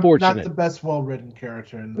is unfortunate. Not the best well-written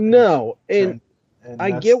character. And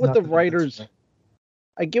I get what the writers,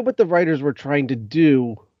 were trying to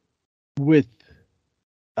do with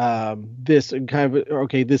this, and kind of,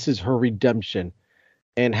 okay, this is her redemption,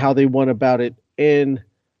 and how they went about it. And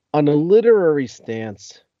on a literary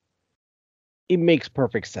stance, it makes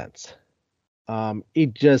perfect sense.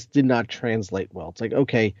 It just did not translate well. It's like,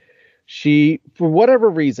 okay, she, for whatever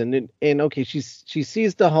reason, and okay, she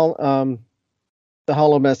sees the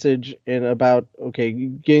hollow message and about, okay,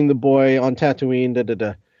 getting the boy on Tatooine,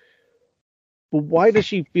 But why does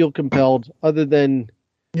she feel compelled, other than,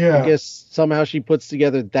 I guess somehow she puts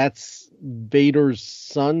together that's Vader's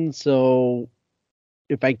son, so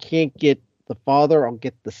if I can't get the father, I'll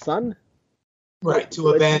get the son? Right,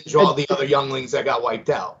 to avenge all the other younglings that got wiped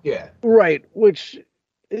out. Yeah. Right, which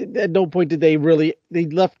at no point did they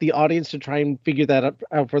left the audience to try and figure that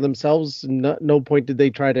out for themselves. No point did they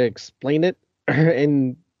try to explain it,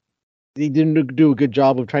 and they didn't do a good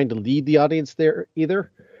job of trying to lead the audience there either,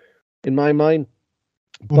 in my mind.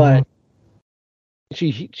 But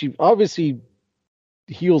she obviously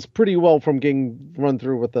heals pretty well from getting run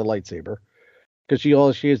through with the lightsaber, because she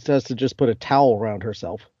has to just put a towel around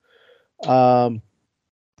herself. I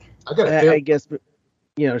guess,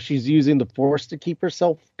 she's using the Force to keep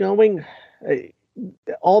herself going.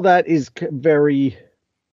 All that is very,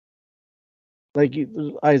 like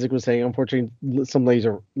Isaac was saying, unfortunately, some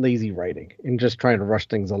lazy writing and just trying to rush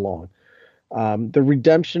things along. The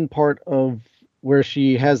redemption part of where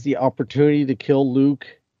she has the opportunity to kill Luke,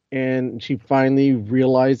 and she finally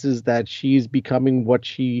realizes that she's becoming what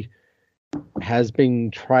she has been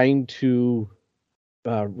trying to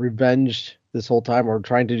revenge this whole time, or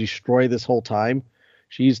trying to destroy this whole time.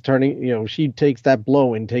 She's turning, she takes that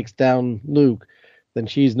blow and takes down Luke, then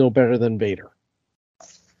she's no better than Vader.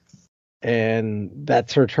 And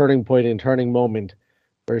that's her turning point and turning moment,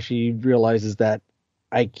 where she realizes that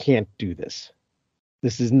I can't do this.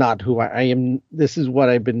 This is not who I am. This is what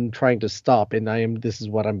I've been trying to stop, and this is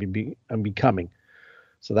what I'm becoming.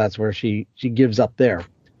 So that's where she gives up there.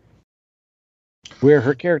 Where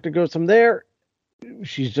her character goes from there,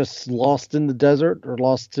 she's just lost in the desert, or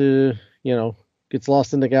gets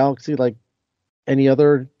lost in the galaxy, like any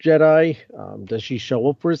other Jedi. Does she show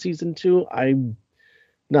up for season 2? I'm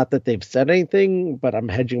not that they've said anything, but I'm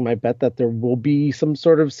hedging my bet that there will be some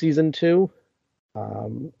sort of season 2.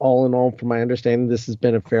 All in all, from my understanding, this has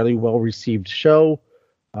been a fairly well-received show.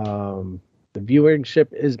 The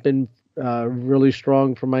viewership has been really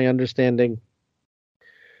strong, from my understanding.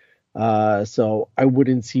 So I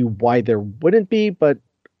wouldn't see why there wouldn't be, but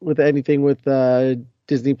with anything with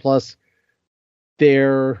Disney Plus,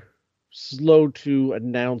 they're slow to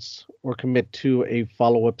announce or commit to a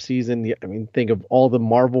follow-up season. I mean, think of all the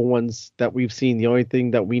Marvel ones that we've seen. The only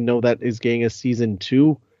thing that we know that is getting a season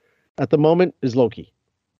 2 at the moment is Loki.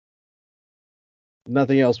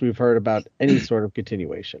 Nothing else we've heard about any sort of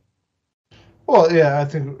continuation. Well, yeah, I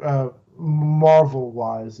think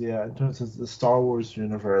Marvel-wise, yeah, in terms of the Star Wars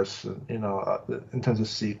universe, in terms of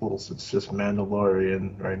sequels, it's just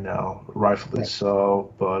Mandalorian right now, rightfully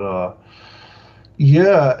so. But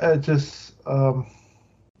yeah, it just was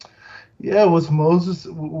Moses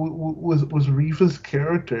was Reva's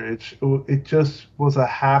character. It just was a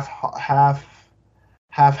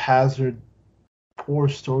haphazard, poor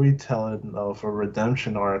storytelling of a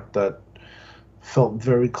redemption arc that felt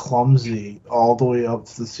very clumsy all the way up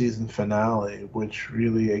to the season finale, which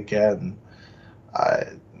really, again,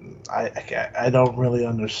 I don't really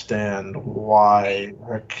understand why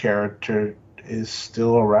her character is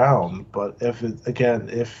still around. But if it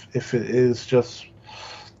is just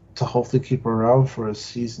to hopefully keep her around for a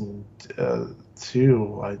season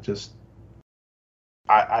 2,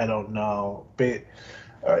 I don't know. But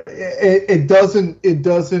it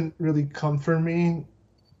doesn't really comfort me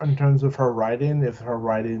in terms of her writing, if her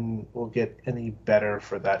writing will get any better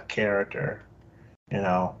for that character.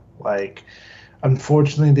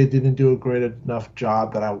 Unfortunately, they didn't do a great enough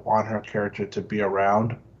job that I want her character to be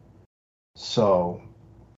around. So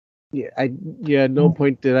at no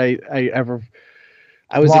point did I ever.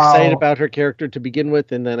 I was excited about her character to begin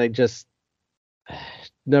with, and then I just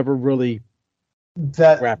never really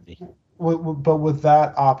grabbed me. But with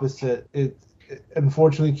that opposite, it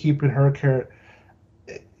unfortunately keeping her character.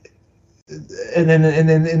 And then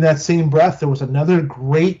in that same breath, there was another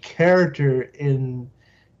great character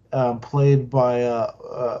played by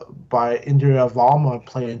Indira Varma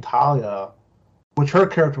playing Talia, which her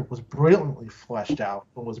character was brilliantly fleshed out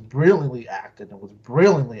and was brilliantly acted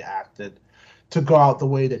to go out the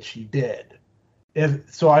way that she did.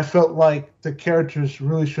 So I felt like the characters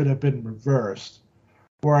really should have been reversed,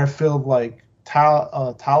 where I feel like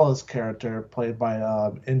Talia's character played by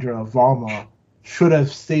Indira Varma should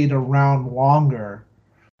have stayed around longer,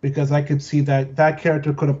 because I could see that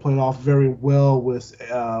character could have played off very well with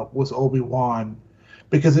Obi-Wan,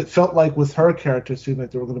 because it felt like with her character, it seemed like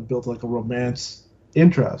they were going to build like a romance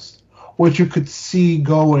interest, which you could see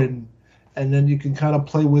going, and then you can kind of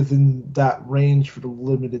play within that range for the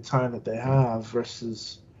limited time that they have,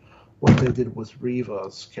 versus what they did with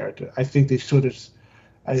Reva's character. I think they should have.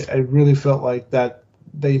 I really felt like that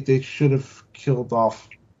they should have killed off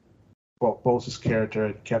Moses' character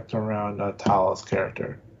and kept around Tala's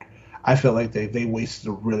character. I feel like they wasted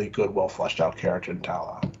a really good, well fleshed out character in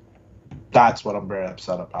Tala. That's what I'm very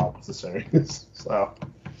upset about with the series. So,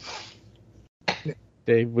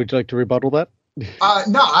 Dave, would you like to rebuttal that?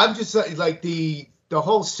 No, I'm just like the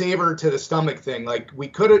whole saber to the stomach thing. Like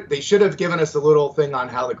they should have given us a little thing on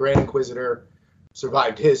how the Grand Inquisitor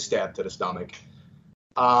survived his stab to the stomach.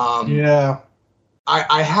 Yeah.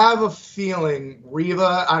 I have a feeling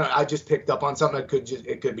Reva. I just picked up on something that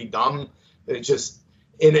it could be dumb. It just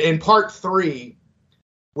in part 3,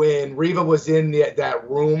 when Reva was in that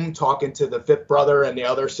room talking to the fifth brother and the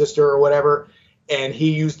other sister or whatever, and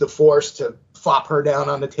he used the Force to flop her down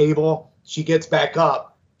on the table. She gets back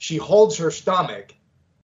up. She holds her stomach,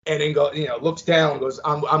 and then looks down, goes,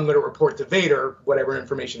 "I'm going to report to Vader whatever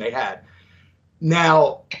information they had."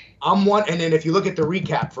 Now and then if you look at the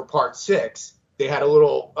recap for part 6. They had a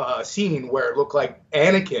little scene where it looked like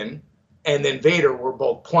Anakin and then Vader were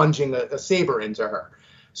both plunging a saber into her.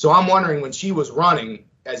 So I'm wondering, when she was running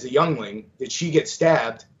as a youngling, did she get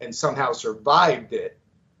stabbed and somehow survived it?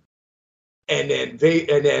 And then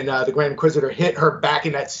the Grand Inquisitor hit her back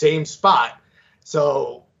in that same spot.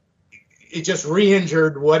 So it just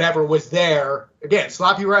re-injured whatever was there. Again,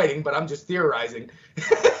 sloppy writing, but I'm just theorizing.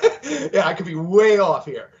 Yeah, I could be way off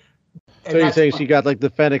here. So you're saying she got like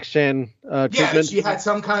the Fennec Shan treatment? Yeah, she had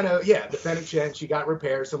some kind of, the Fennec Shan, she got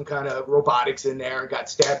repaired, some kind of robotics in there, and got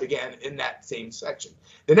stabbed again in that same section.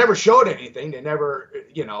 They never showed anything. They never,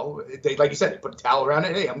 they, like you said, they put a towel around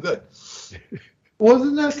it. Hey, I'm good.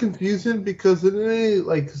 Wasn't that confusing? Because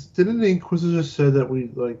didn't the Inquisitor say that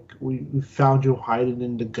we found you hiding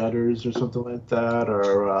in the gutters or something like that,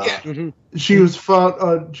 or she was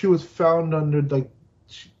found under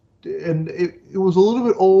and it was a little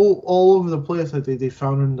bit all over the place. Like they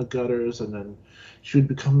found her in the gutters, and then she would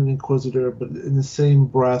become an Inquisitor. But in the same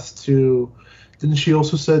breath, too, didn't she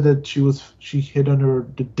also say that she hid under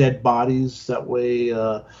the dead bodies? That way,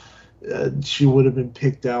 she would have been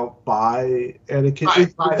picked out by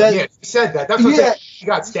Anakin. Yeah, she said that. That's what she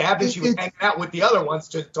got stabbed, and she was hanging out with the other ones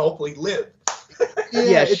to hopefully live.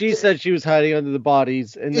 She said she was hiding under the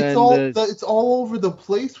bodies, and it's all over the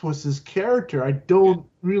place with his character. I don't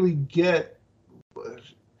really get.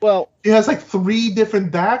 Well, he has like 3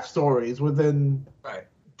 different backstories within. Right.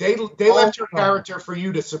 They left her character for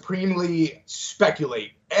you to supremely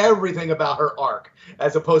speculate everything about her arc,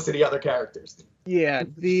 as opposed to the other characters. Yeah,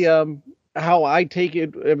 the how I take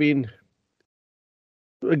it, I mean,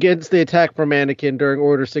 against the attack from Anakin during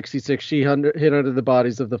Order 66, she hid under the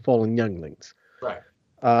bodies of the fallen younglings. Right.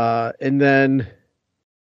 And then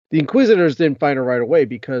the Inquisitors didn't find her right away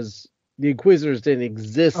because the Inquisitors didn't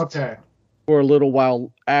exist for a little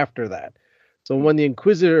while after that. So when the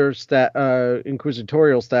inquisitorial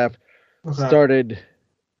staff started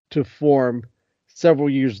to form several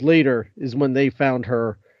years later is when they found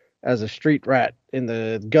her as a street rat in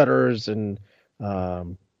the gutters and,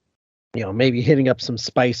 maybe hitting up some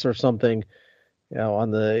spice or something,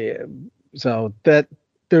 so that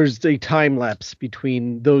there's a time lapse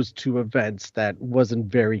between those 2 events that wasn't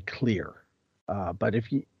very clear. But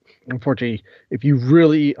if you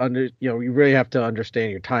really you really have to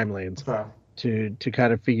understand your timelines to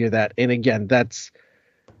kind of figure that. And again, that's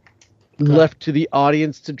left to the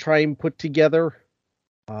audience to try and put together.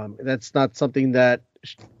 That's not something that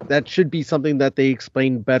should be something that they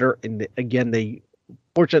explain better. And again, they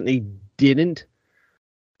fortunately didn't.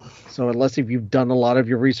 So unless if you've done a lot of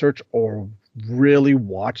your research or really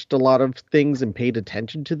watched a lot of things and paid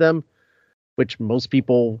attention to them, which most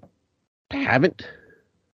people haven't,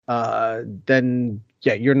 then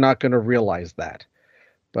you're not going to realize that.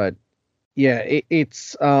 But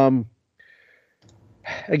it's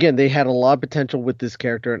again, they had a lot of potential with this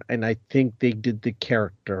character, and I think they did the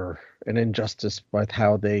character an injustice with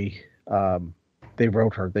how they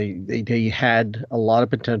wrote her. They had a lot of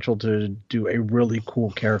potential to do a really cool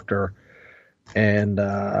character, and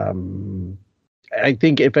I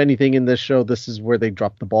think if anything in this show, this is where they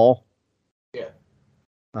dropped the ball. Yeah.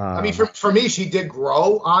 I mean, for me, she did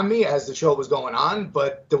grow on me as the show was going on,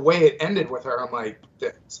 but the way it ended with her, I'm like,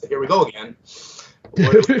 here we go again.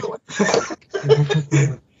 What are we doing?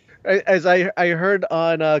 As I heard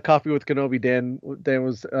on Coffee with Kenobi, Dan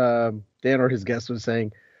or his guest was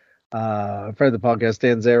saying, a friend of the podcast,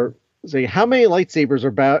 Dan's there, saying, how many lightsabers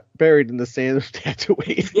are buried in the sand of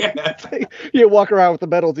Tatooine? Yeah. You walk around with a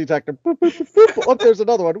metal detector. Boop, boop, boop, boop. Oh, there's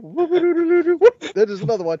another one. Whoop, there's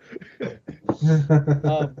another one.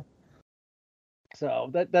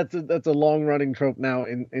 So that's a long running trope now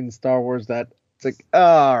in Star Wars that it's like,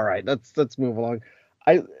 all right, let's move along.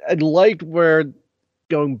 I liked where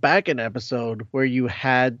going back an episode where you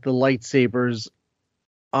had the lightsabers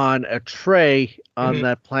on a tray on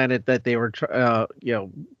that planet that they were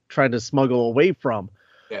trying to smuggle away from.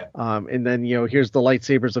 Yeah. And then here's the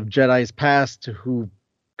lightsabers of Jedi's past who've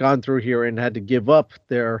gone through here and had to give up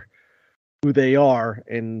who they are,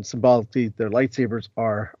 and symbolically their lightsabers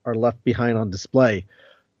are left behind on display.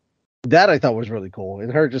 That I thought was really cool,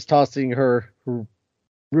 and her just tossing her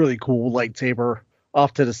really cool lightsaber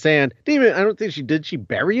off to the sand. I don't think she did. She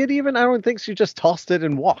bury it even? I don't think she just tossed it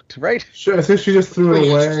and walked, right? Sure, I think she just threw it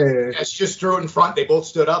away. She just threw it in front. They both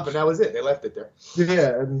stood up, and that was it. They left it there.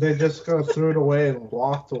 Yeah, and they just kind of threw it away and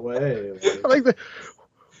walked away. I like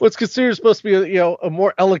what's considered supposed to be a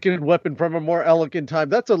more elegant weapon from a more elegant time.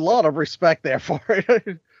 That's a lot of respect there for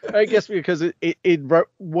it. I guess because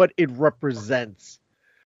what it represents.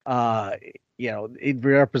 It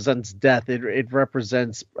represents death. It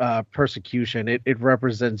represents persecution. It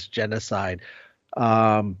represents genocide.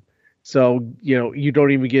 So you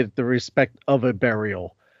don't even get the respect of a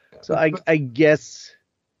burial. So I guess.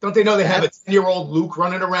 Don't they know they have a 10-year-old Luke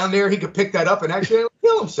running around there? He could pick that up and actually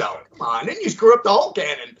kill himself. Come on, didn't you screw up the whole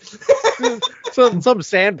canon? So some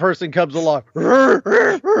sand person comes along. Or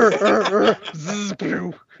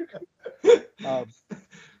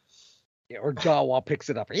Jawa picks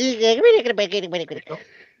it up. Tika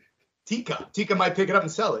might pick it up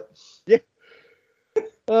and sell it. Yeah.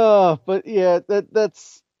 But yeah,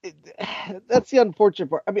 that's the unfortunate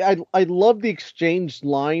part. I mean, I love the exchange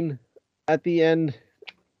line at the end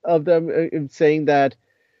of them saying that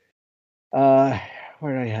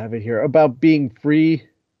where did I have it here? About being free.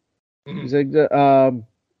 Mhm. He's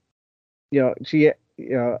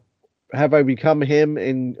like, have I become him?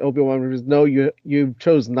 And Obi-Wan goes, no, you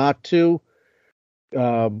chose not to.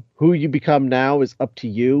 Who you become now is up to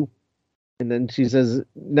you. And then she says,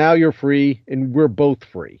 now you're free and we're both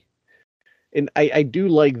free. And I do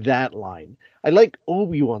like that line. I like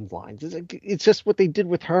Obi-Wan's lines. It's just what they did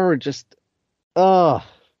with her. Just, it's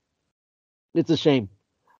a shame.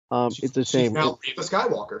 It's a shame. She's now Reva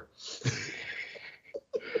Skywalker.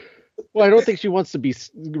 Well, I don't think she wants to be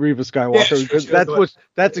Reva Skywalker. Yeah,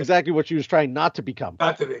 that's exactly what she was trying not to become.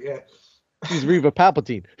 Not to be, yeah. She's Reva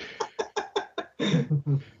Palpatine.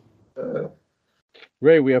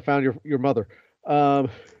 Ray, we have found your mother.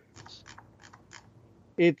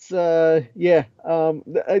 It's I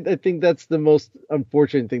think that's the most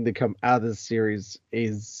unfortunate thing to come out of this series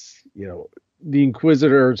is, the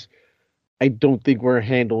Inquisitors. I don't think were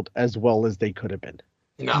handled as well as they could have been.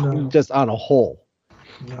 No. Just on a whole.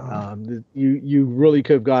 No. You really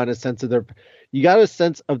could have gotten a sense of you got a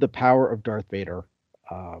sense of the power of Darth Vader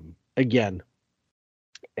again.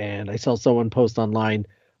 And I saw someone post online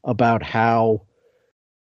about how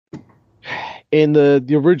in the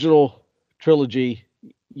original trilogy,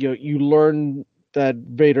 you learn that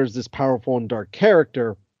Vader's this powerful and dark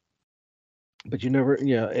character, but you never,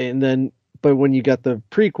 but when you got the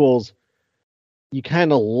prequels, you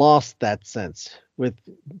kind of lost that sense with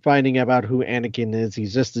finding out about who Anakin is.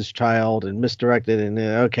 He's just this child and misdirected, and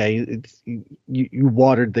you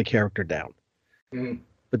watered the character down. Mm.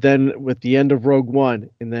 But then with the end of Rogue One,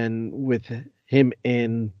 and then with him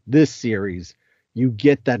in this series, you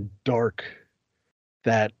get that dark,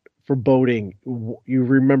 that foreboding. You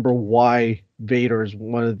remember why Vader is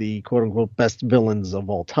one of the quote unquote best villains of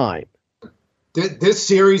all time. This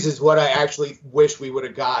series is what I actually wish we would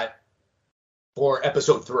have got for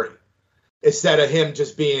episode 3. Instead of him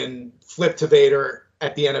just being flipped to Vader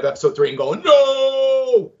at the end of episode 3 and going,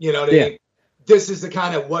 no! You know what I mean? This is the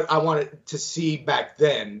kind of what I wanted to see back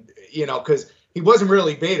then, because he wasn't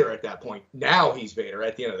really Vader at that point. Now he's Vader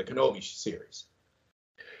at the end of the Kenobi series.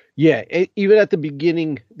 Yeah, even at the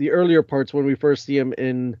beginning, the earlier parts when we first see him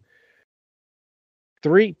in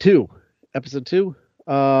episode 2,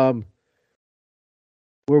 where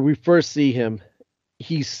we first see him,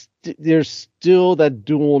 there's still that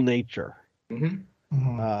dual nature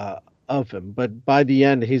of him, but by the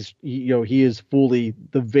end, he is fully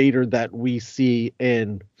the Vader that we see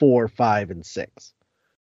in 4, 5, and 6.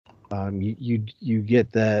 You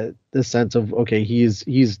get the sense of, okay,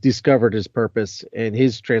 he's discovered his purpose and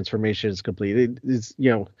his transformation is complete.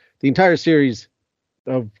 The entire series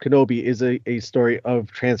of Kenobi is a story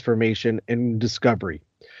of transformation and discovery.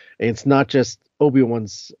 And it's not just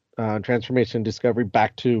Obi-Wan's transformation and discovery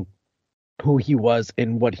back to who he was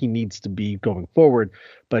and what he needs to be going forward,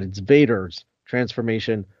 but it's Vader's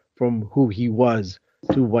transformation from who he was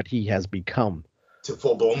to what he has become. To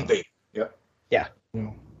full-blown Vader. Yep. Yeah.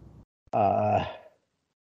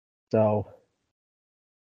 So.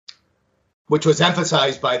 Which was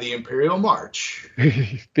emphasized by the Imperial March.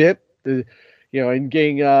 Yep. And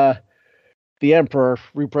getting the Emperor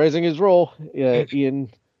reprising his role, Ian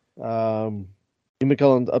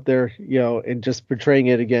McKellen's up there, and just portraying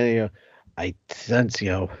it again. I sense,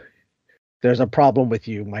 there's a problem with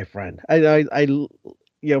you, my friend. I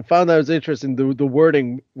found that was interesting. The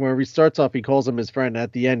wording where he starts off, he calls him his friend.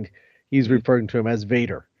 At the end, he's referring to him as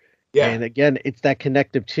Vader. Yeah. And again, it's that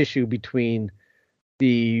connective tissue between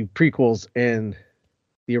the prequels and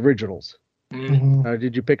the originals. Mm-hmm.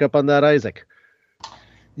 Did you pick up on that, Isaac?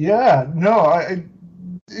 Yeah. No.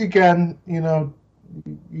 Again,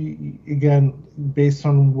 based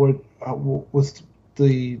on what was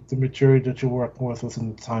the material that you're working with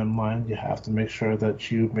within the timeline, you have to make sure that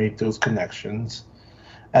you make those connections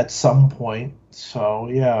at some point. So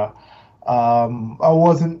yeah, I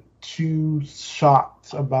wasn't too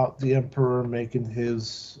shocked about the Emperor making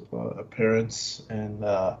his appearance and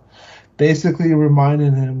basically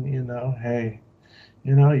reminding him, hey,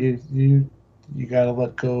 you got to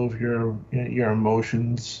let go of your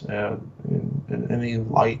emotions and any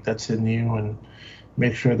light that's in you, and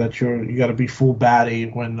make sure that you got to be full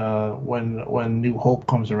baddie when New Hope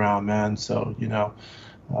comes around, man. So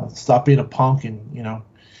stop being a punk and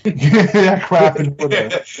get that crap in order.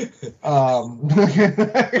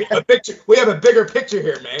 We have a bigger picture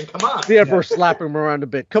here, man. Come on. The Emperor slapping him around a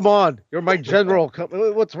bit. Come on, you're my general.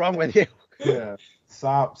 What's wrong with you? Yeah.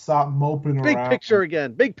 Stop moping around. Big picture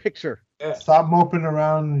again. Big picture. Yeah. Stop moping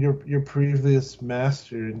around your previous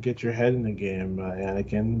master and get your head in the game,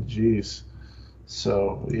 Anakin. Jeez.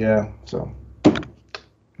 So yeah. So.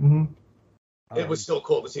 Mm-hmm. It was still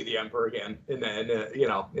cool to see the Emperor again in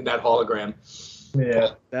that hologram.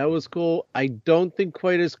 Yeah. That was cool. I don't think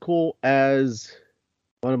quite as cool as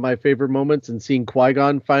one of my favorite moments in seeing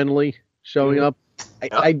Qui-Gon finally showing up.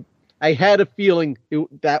 I had a feeling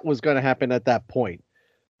that was going to happen at that point.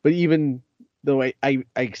 But even though I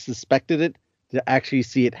suspected it, to actually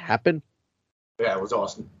see it happen. Yeah, it was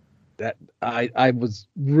awesome. That I was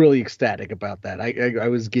really ecstatic about that. I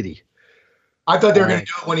was giddy. I thought they were going to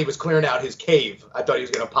do it when he was clearing out his cave. I thought he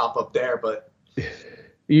was going to pop up there, but...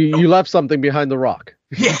 You left something behind the rock.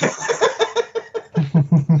 Yeah.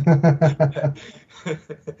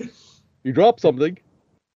 You dropped something.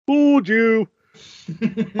 Fooled you.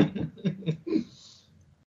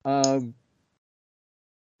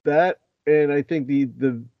 That, and I think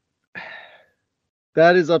the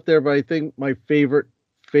that is up there, but I think my favorite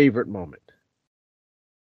moment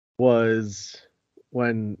was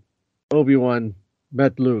when Obi-Wan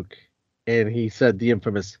met Luke and he said the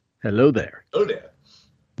infamous "Hello there." Oh, there.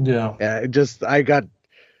 Yeah. I got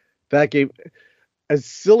that game, as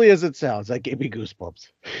silly as it sounds, that gave me goosebumps.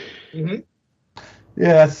 Mm-hmm.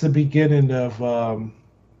 Yeah, that's the beginning of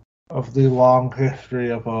the long history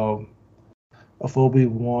of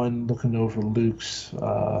Obi-Wan looking over Luke's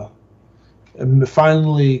and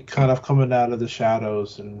finally kind of coming out of the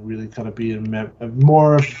shadows and really kind of being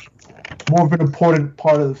more of an important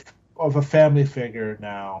part of a family figure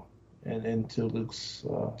now and into Luke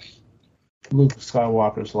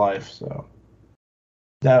Skywalker's life. So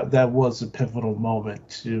that was a pivotal moment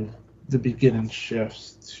to the beginning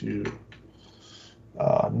shifts to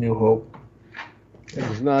New Hope.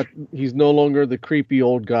 He's no longer the creepy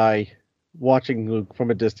old guy watching Luke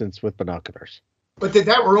from a distance with binoculars. But did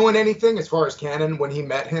that ruin anything as far as canon when he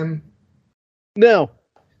met him? No,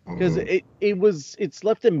 because it's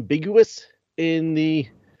left ambiguous in the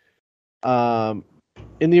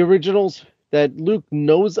originals that Luke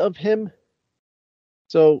knows of him.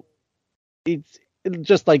 So it's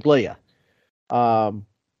just like Leia. Well,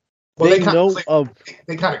 they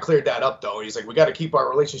kind of cleared that up, though. He's like, we got to keep our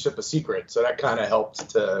relationship a secret. So that kind of helped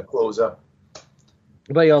to close up.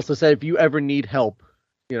 But he also said, if you ever need help,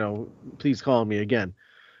 please call me again.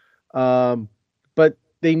 But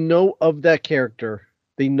they know of that character.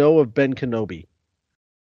 They know of Ben Kenobi.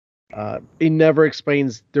 It never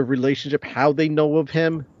explains the relationship, how they know of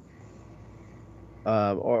him,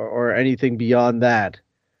 or anything beyond that.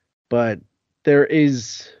 But there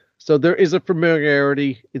is a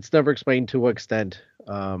familiarity. It's never explained to what extent,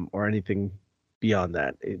 or anything beyond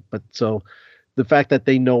that. But the fact that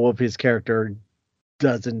they know of his character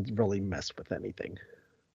doesn't really mess with anything.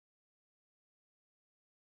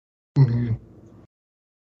 Mm-hmm.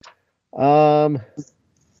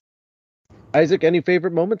 Isaac, any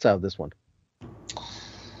favorite moments out of this one?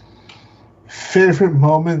 Favorite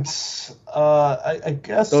moments? I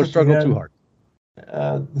guess. Don't struggle too hard.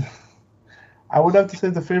 I would have to say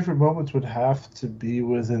the favorite moments would have to be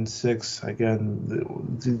within 6. Again,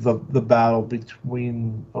 the battle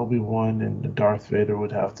between Obi-Wan and Darth Vader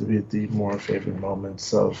would have to be the more favorite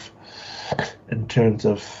moments in terms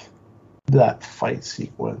of that fight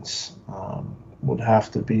sequence. Would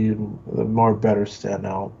have to be the more better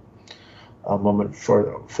standout moment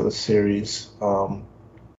for the series.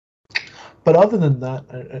 But other than that,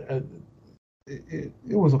 it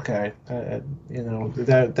was okay.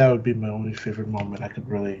 That would be my only favorite moment. I could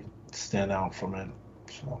really stand out from it.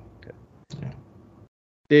 So, yeah.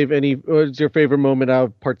 Dave, what's your favorite moment out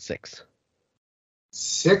of part 6?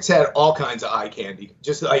 6 had all kinds of eye candy.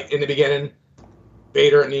 Just like in the beginning,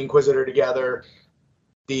 Vader and the Inquisitor together,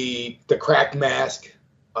 the cracked mask.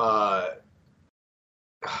 What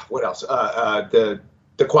else? The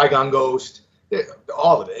Qui-Gon ghost.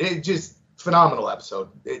 All of it. It just phenomenal episode.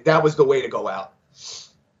 That was the way to go out.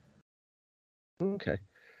 Okay.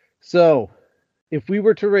 So, if we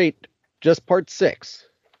were to rate just part 6,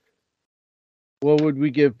 what would we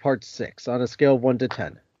give part 6 on a scale of 1 to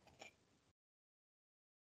 10?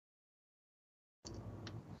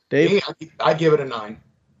 Dave? I give it a 9.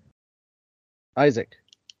 Isaac?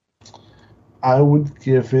 I would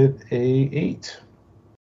give it a 8.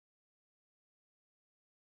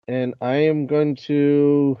 And I am going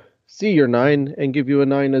to see your 9 and give you a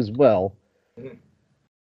 9 as well. Mm-hmm.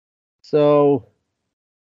 So,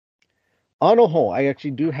 on a whole, I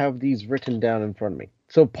actually do have these written down in front of me.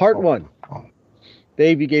 So, part 1,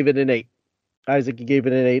 Dave, you gave it an 8. Isaac, you gave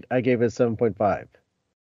it an 8. I gave it a 7.5.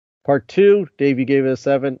 Part 2, Dave, you gave it a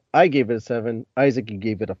 7. I gave it a 7. Isaac, you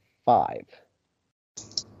gave it a 5.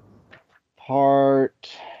 Part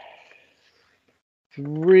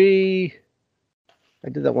 3, I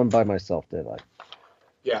did that one by myself, didn't I?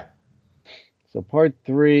 Yeah. So part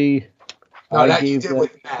 3, No, I that you gave did that.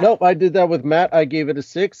 with Matt. Nope, I did that with Matt. I gave it a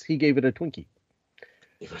 6. He gave it a Twinkie.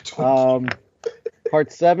 Give it a Twinkie.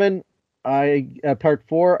 Part 7, part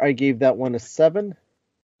 4, I gave that one a 7.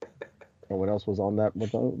 And what else was on that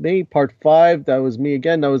with me? Part 5, that was me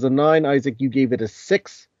again. That was a 9. Isaac, you gave it a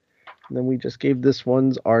 6. And then we just gave this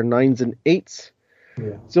ones our 9s and 8s.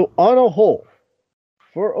 Yeah. So on a whole,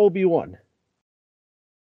 for Obi-Wan,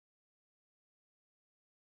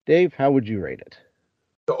 Dave, how would you rate it?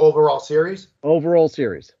 The overall series, Overall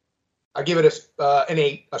series. I give it an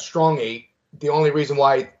 8, a strong 8. The only reason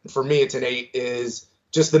why for me it's an 8 is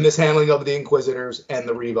just the mishandling of the Inquisitors and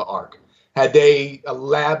the Reva arc. Had they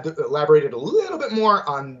elaborated a little bit more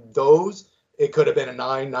on those, it could have been a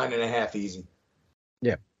 9, 9.5 easy.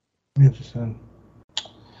 Yeah. Interesting.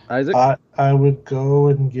 Isaac? I would go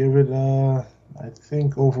and give it I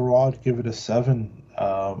think overall I'd give it a 7.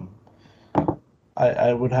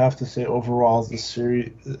 I would have to say overall the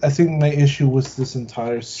series, I think my issue with this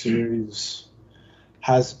entire series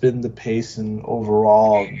has been the pace and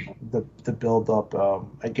overall the build up.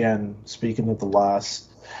 Again, speaking of the last,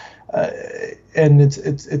 and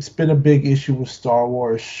it's been a big issue with Star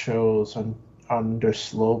Wars shows on their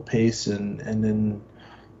slow pace and then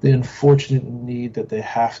the unfortunate need that they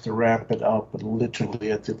have to ramp it up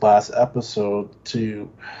literally at the last episode to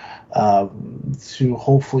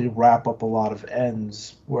hopefully wrap up a lot of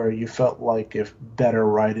ends where you felt like if better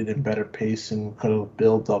writing and better pacing could have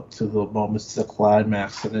built up to the moments to the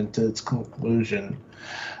climax and into its conclusion,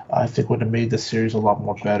 I think would have made the series a lot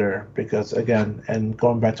more better. Because again, and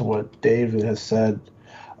going back to what David has said,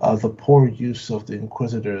 the poor use of the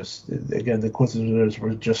Inquisitors. Again, the Inquisitors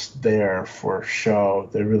were just there for show.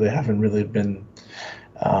 They really haven't really been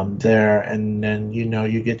there. And then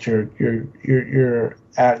you get your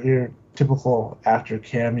typical actor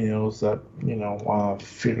cameos that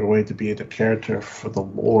figure a way to be the character for the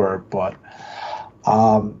lore. But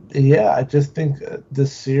I just think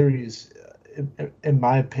this series, in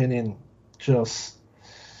my opinion, just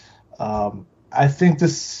I think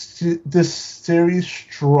this series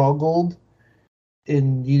struggled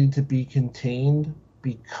in needing to be contained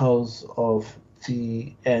because of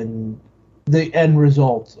the end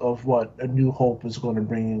result of what A New Hope is going to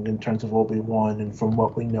bring in terms of Obi-Wan, and from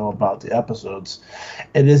what we know about the episodes,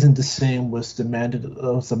 it isn't the same with the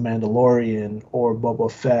Mandalorian or Boba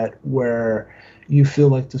Fett, where you feel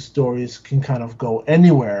like the stories can kind of go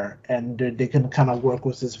anywhere and they can kind of work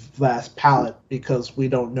with this vast palette, because we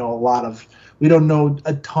don't know a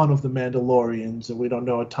ton of the Mandalorians and we don't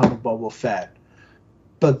know a ton of Boba Fett.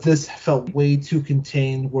 But this felt way too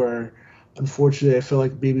contained, where unfortunately I feel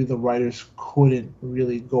like maybe the writers couldn't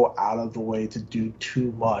really go out of the way to do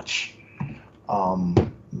too much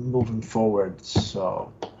moving forward.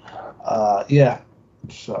 So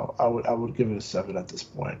so I would give it a 7 at this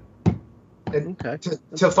point. And Okay.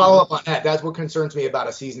 to follow up on that, that's what concerns me about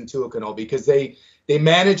a season 2 of Kenobi, because they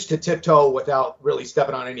managed to tiptoe without really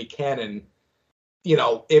stepping on any canon.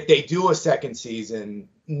 If they do a second season,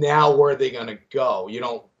 now where are they going to go? You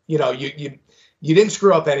didn't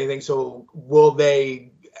screw up anything, so will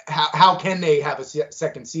they? How can they have a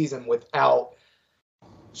second season without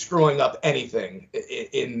screwing up anything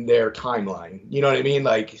in their timeline? You know what I mean?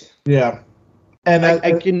 Yeah, and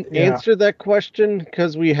I can answer that question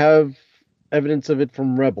because we have evidence of it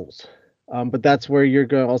from Rebels, but that's where you're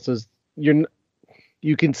going. Also, you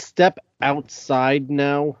can step outside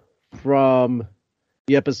now from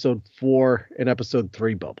the episode 4 and episode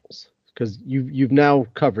 3 bubbles, because you've now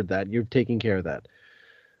covered that. You've taken care of that.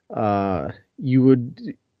 You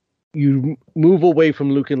move away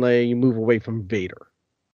from Luke and Leia. You move away from Vader.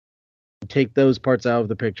 You take those parts out of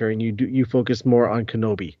the picture, and you focus more on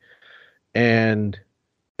Kenobi and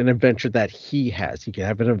an adventure that he has. He can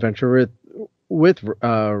have an adventure with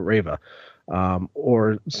Reva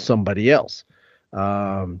or somebody else.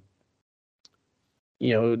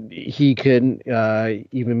 He can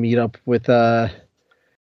even meet up with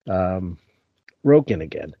Roken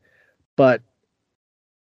again, but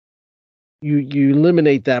you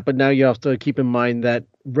eliminate that. But now you have to keep in mind that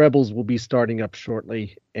Rebels will be starting up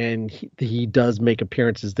shortly, and he does make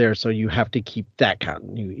appearances there, so you have to keep that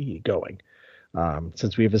continuity going.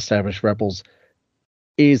 Since we've established Rebels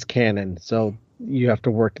is canon, so you have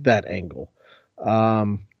to work that angle.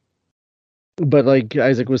 But like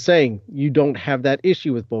Isaac was saying, you don't have that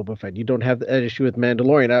issue with Boba Fett. You don't have that issue with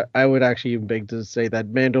Mandalorian. I would actually even beg to say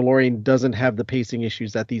that Mandalorian doesn't have the pacing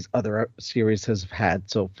issues that these other series has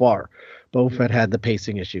had so far. Boba Fett had the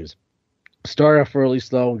pacing issues. Start off really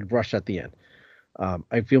slow, rush at the end.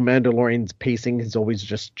 I feel Mandalorian's pacing has always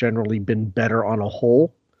just generally been better on a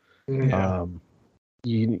whole. Yeah.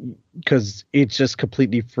 because it's just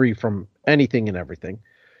completely free from anything and everything.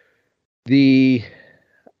 The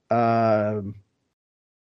I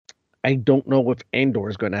don't know if Andor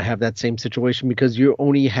is going to have that same situation, because you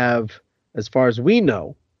only have, as far as we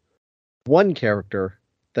know, one character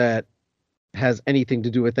that has anything to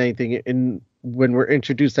do with anything. And when we're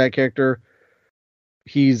introduced to that character,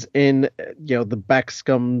 he's in, the back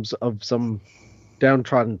scums of some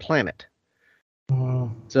downtrodden planet.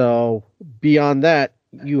 So beyond that,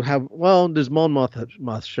 you have, there's Mon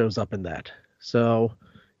Mothma shows up in that. So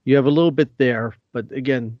you have a little bit there, but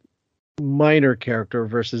again, minor character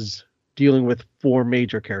versus dealing with 4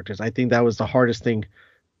 major characters. I think that was the hardest thing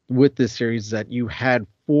with this series, that you had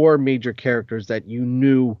 4 major characters that you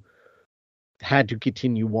knew had to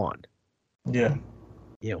continue on. Yeah.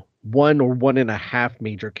 1 or 1.5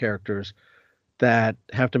 major characters that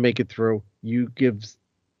have to make it through. You give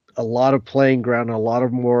a lot of playing ground, a lot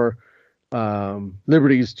of more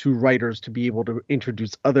liberties to writers to be able to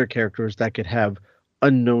introduce other characters that could have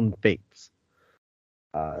unknown fates.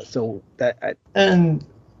 So that and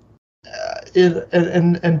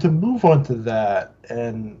to move on to that,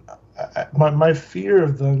 and my fear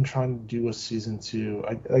of them trying to do a season 2,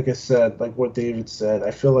 like I said, like what David said,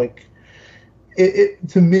 I feel like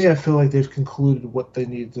to me, I feel like they've concluded what they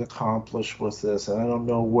need to accomplish with this, and I don't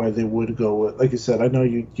know where they would go with. Like you said, I know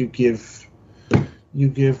you gave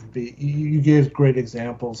great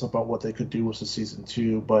examples about what they could do with the season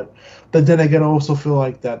 2, but then again, I also feel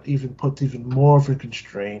like that even puts even more of a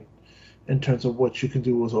constraint in terms of what you can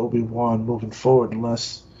do with Obi-Wan moving forward,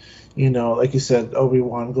 unless, like you said,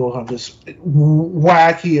 Obi-Wan goes on this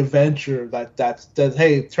wacky adventure that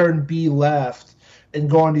hey, turn B left and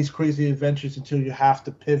go on these crazy adventures until you have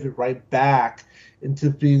to pivot right back into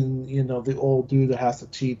being, the old dude that has to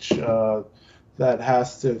teach, that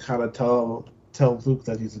has to kind of tell Luke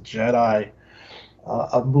that he's a Jedi,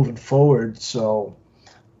 moving forward. So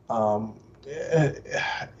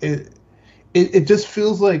it just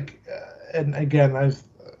feels like, and again,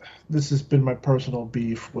 this has been my personal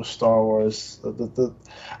beef with Star Wars.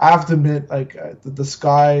 I have to admit, like the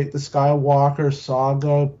Skywalker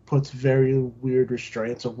saga puts very weird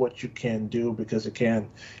restraints of what you can do, because you can't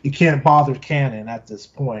bother canon at this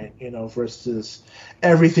point, versus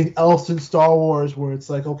everything else in Star Wars where it's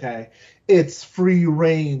like, okay, it's free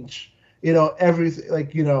range, everything,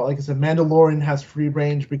 like I said, Mandalorian has free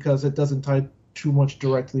range because it doesn't tie too much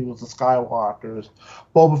directly with the Skywalkers.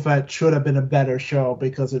 Boba Fett should have been a better show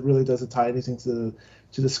because it really doesn't tie anything to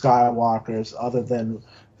the Skywalkers, other than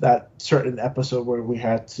that certain episode where we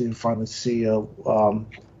had to finally see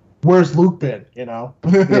where's Luke been,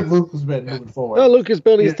 Luke has been moving forward. Oh, Luke is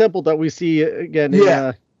building his temple that we see again.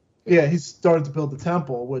 Yeah, he's started to build the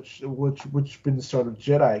temple, which been the start of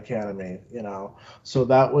Jedi Academy, So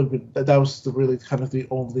that was really kind of the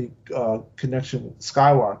only connection with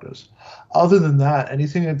Skywalkers. Other than that,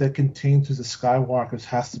 anything that contains to the Skywalkers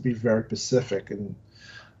has to be very specific, and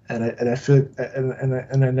I feel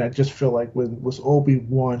and I just feel like with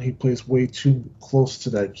Obi-Wan, he plays way too close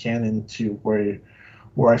to that canon to where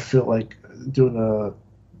I feel like doing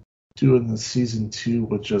the season 2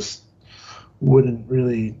 wouldn't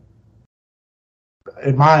really,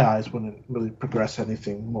 in my eyes, wouldn't really progress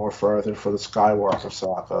anything more further for the Skywalker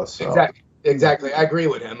saga. So. Exactly. I agree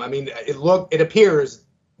with him. I mean, it appears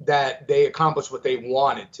that they accomplished what they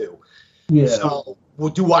wanted to. Yeah. So,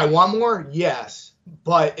 do I want more? Yes.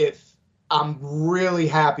 But if I'm really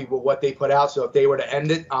happy with what they put out, so if they were to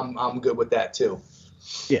end it, I'm good with that too.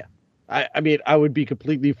 Yeah. I mean, I would be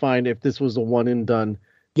completely fine if this was a one and done.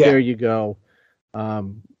 Yeah. There you go.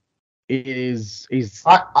 It is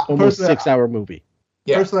almost 6-hour movie.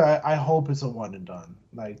 Yeah. Personally, I hope it's a one and done.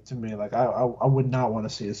 Like, to me, like I would not want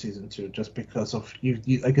to see a season 2 just because of you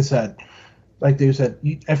like I said, like Dave said,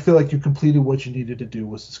 I feel like you completed what you needed to do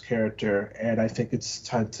with this character, and I think it's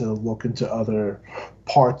time to look into other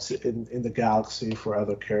parts in the galaxy for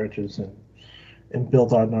other characters and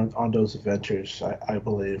build on those adventures. I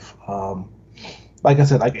believe. Like I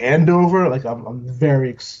said, like Andover, like I'm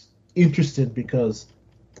very interested because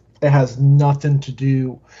it has nothing to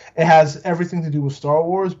do. It has everything to do with Star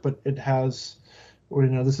Wars, but it has,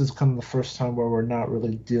 this is kind of the first time where we're not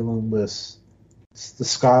really dealing with the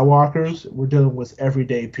Skywalkers. We're dealing with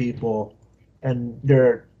everyday people, and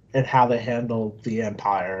how they handle the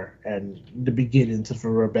Empire and the beginnings of a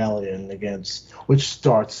rebellion which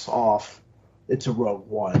starts off into Rogue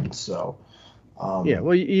One. So.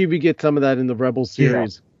 Well, you get some of that in the Rebel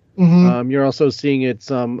series. Yeah. Mm-hmm. You're also seeing it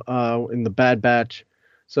some in the Bad Batch.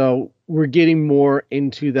 So we're getting more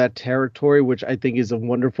into that territory, which I think is a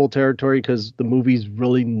wonderful territory because the movies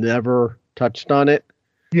really never touched on it.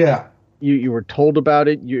 Yeah. you were told about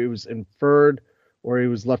it, it was inferred, or it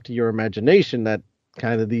was left to your imagination that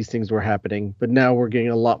kind of these things were happening. But now we're getting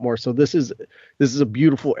a lot more. So this is a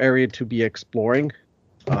beautiful area to be exploring.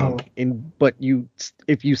 But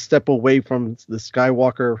if you step away from the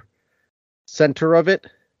Skywalker center of it,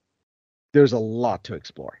 there's a lot to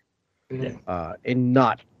explore, and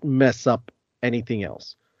not mess up anything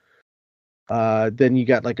else. Then you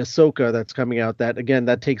got like Ahsoka that's coming out. That again,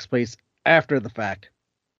 that takes place after the fact,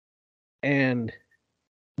 and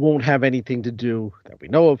won't have anything to do that we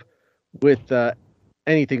know of with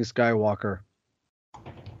anything Skywalker.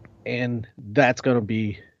 And that's going to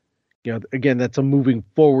be, again, that's a moving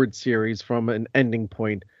forward series from an ending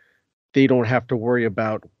point. They don't have to worry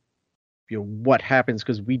about what happens,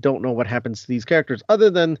 because we don't know what happens to these characters, other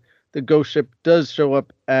than the ghost ship does show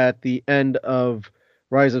up at the end of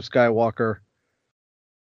Rise of Skywalker,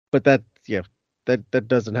 but that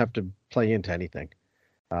doesn't have to play into anything,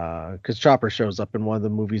 because Chopper shows up in one of the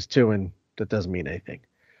movies too, and that doesn't mean anything.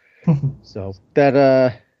 So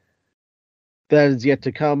that is yet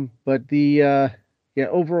to come. But the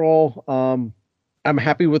overall, I'm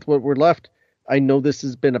happy with what we're left. I know this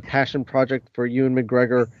has been a passion project for Ewan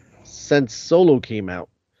McGregor since Solo came out,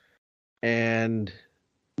 and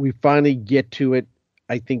we finally get to it.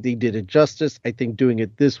 I think they did it justice. I think doing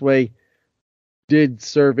it this way did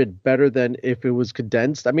serve it better than if it was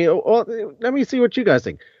condensed. I mean, let me see what you guys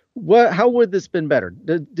think. How would this been better?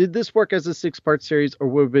 Did this work as a 6-part series, or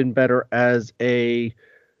would have been better as a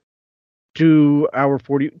 2 hour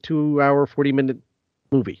 40 minute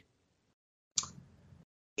movie?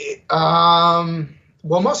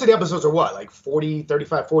 Well, most of the episodes are what, like 40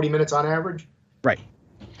 minutes on average? Right.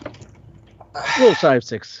 A little shy of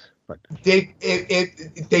 6, but they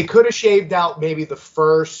could have shaved out maybe the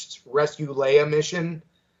first rescue Leia mission.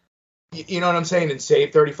 You know what I'm saying? And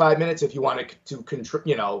save 35 minutes if you wanted to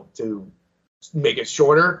to make it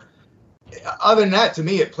shorter. Other than that, to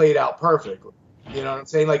me, it played out perfectly. You know what I'm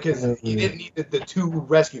saying? Like, because you didn't need the 2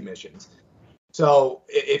 rescue missions. So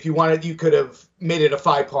if you wanted, you could have made it a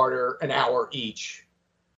 5-parter, an hour each,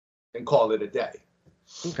 and called it a day.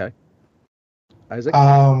 Okay. Isaac?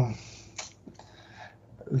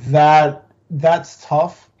 That's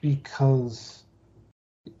tough, because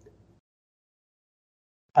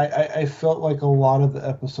I felt like a lot of the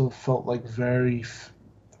episode felt like very,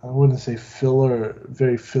 I wouldn't say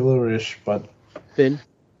very fillerish, but thin.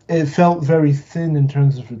 It felt very thin in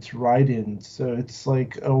terms of its writing. So it's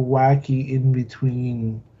like a wacky in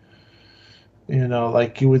between.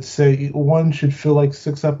 Like you would say, one should feel like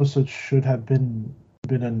 6 episodes should have been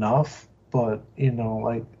enough, but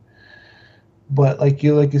like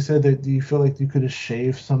you said, that you feel like you could have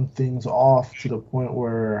shaved some things off to the point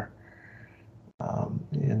where,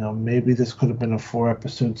 maybe this could have been a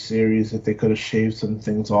 4-episode series if they could have shaved some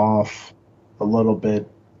things off a little bit,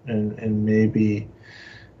 and maybe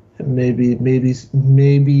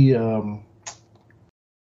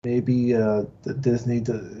Disney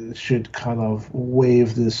should kind of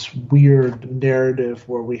waive this weird narrative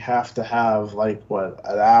where we have to have like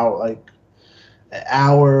an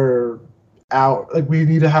hour, like we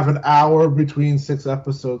need to have an hour between 6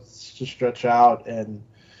 episodes to stretch out, and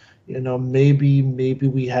maybe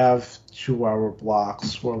we have 2-hour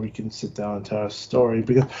blocks where we can sit down and tell a story,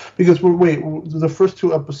 because the first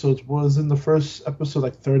 2 episodes, was in the first episode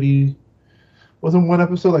like 30, wasn't one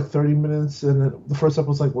episode like 30 minutes, and the first episode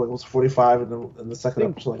was like what, was 45, and the second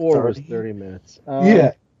episode like 4 30? was 30 minutes.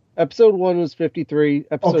 Episode 1 was 53,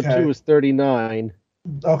 episode 2 was 39.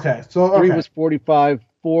 Okay, so 3 was 45,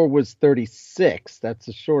 4 was 36. That's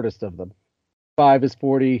the shortest of them. 5 is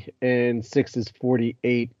 40, and 6 is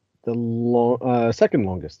 48. The second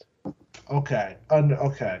longest. Okay.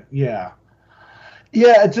 Yeah.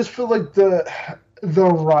 I just feel like the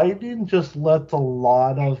writing just left a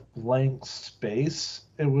lot of blank space.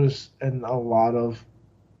 It was, and a lot of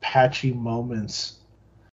patchy moments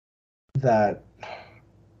that,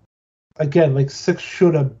 again, like 6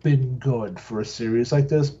 should have been good for a series like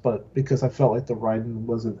this, but because I felt like the writing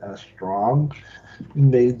wasn't as strong,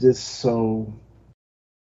 made this so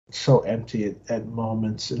empty at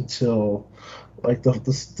moments until like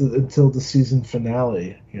until the season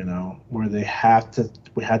finale, where we had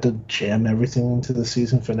to jam everything into the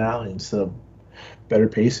season finale instead of better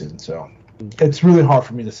pacing. So it's really hard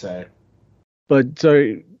for me to say. But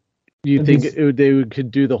so you think they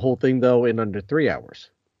could do the whole thing though in under 3 hours?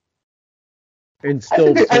 And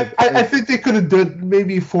still, I think they could have done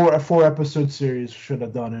maybe a 4-episode series. Should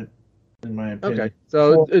have done it, in my opinion. Okay,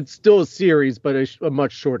 so it's still a series, but a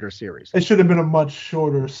much shorter series. It should have been a much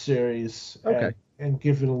shorter series. Okay. And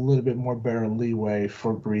give it a little bit more better leeway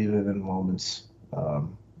for breathing in moments.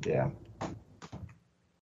 Yeah.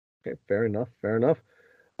 Okay, fair enough. Fair enough.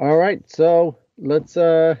 All right, so let's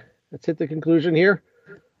hit the conclusion here.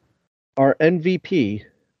 Our MVP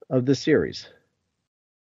of the series.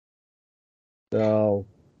 So,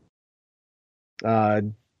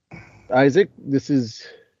 Isaac, this is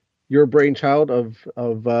your brainchild of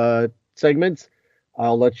segments.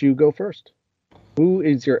 I'll let you go first. Who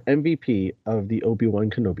is your MVP of the Obi-Wan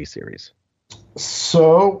Kenobi series?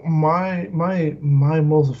 So my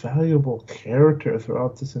most valuable character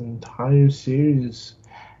throughout this entire series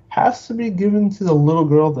has to be given to the little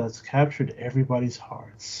girl that's captured everybody's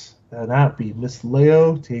hearts. And that be Miss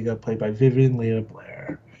Leia Ortega, played by Vivian Leigh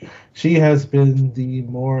Blair. She has been the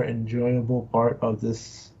more enjoyable part of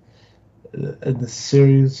this in the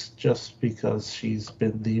series, just because she's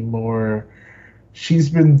been the more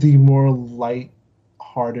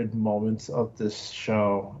light-hearted moments of this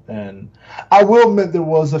show. And I will admit there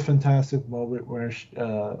was a fantastic moment where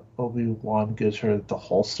Obi-Wan gives her the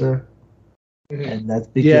holster, and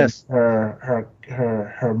that begins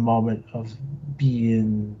her moment of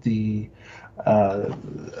being the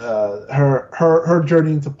her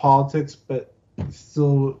journey into politics, but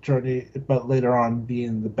later on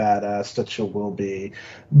being the badass that she will be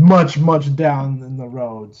much down in the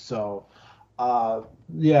road. So I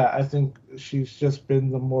think she's just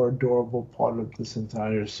been the more adorable part of this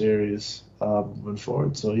entire series moving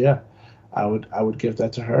forward. So yeah, I would give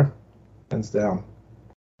that to her, hands down.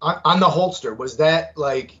 On the holster, was that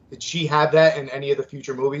like, did she have that in any of the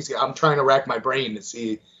future movies? I'm trying to rack my brain to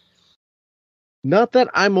see. Not that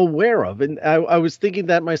I'm aware of, and I was thinking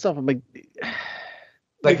that myself. I'm like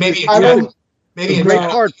maybe in Great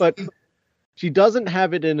Heart, but she doesn't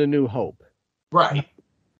have it in A New Hope. Right.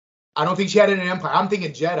 I don't think she had it in Empire. I'm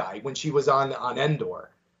thinking Jedi when she was on Endor.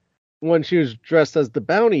 When she was dressed as the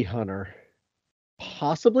bounty hunter,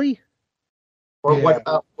 possibly. Or what?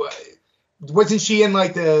 Wasn't she in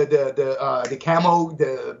like the camo? You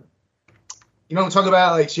know what I'm talking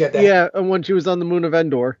about? Like she had that. Yeah, and when she was on the moon of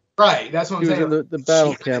Endor. Right, that's what I'm saying. She was in the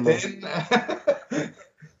battle camo.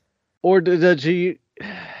 Or did she,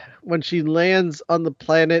 when she lands on the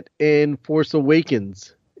planet in Force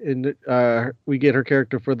Awakens, and we get her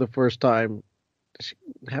character for the first time, does she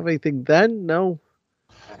have anything then? No.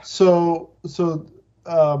 So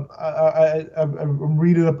I'm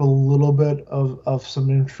reading up a little bit of some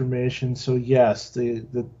information. So yes,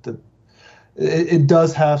 it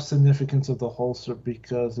does have significance of the holster,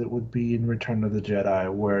 because it would be in Return of the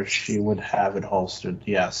Jedi where she would have it holstered.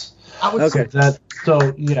 Yes. Okay. Because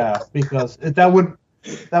that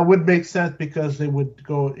would make sense, because they would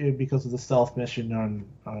go because of the stealth mission on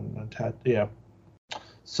Tatooine. Yeah.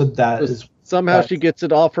 So that is somehow she gets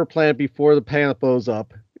it off her planet before the planet blows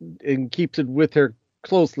up, and keeps it with her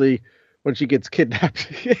closely when she gets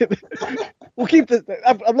kidnapped. We'll keep this.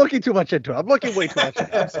 I'm looking too much into it. I'm looking way too much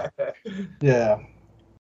into it. Yeah.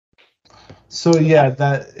 So yeah,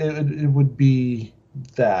 that it would be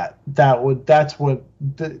that would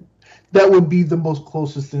be the most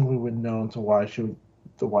closest thing we would know to why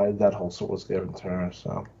that holster was given to her.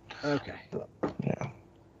 So okay. Yeah.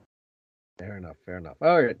 Fair enough.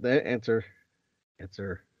 All right, the answer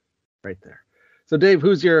right there. So Dave,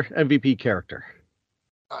 who's your MVP character?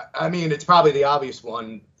 I mean, it's probably the obvious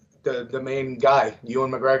one, the main guy,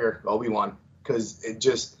 Ewan McGregor, Obi-Wan, because it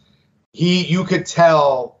just you could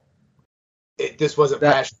tell this was a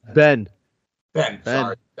passion. Ben.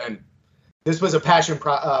 This was a passion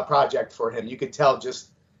project for him. You could tell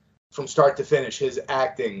just from start to finish his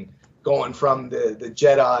acting, going from the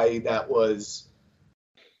Jedi that was,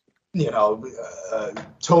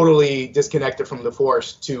 totally disconnected from the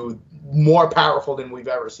Force to more powerful than we've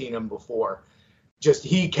ever seen him before. Just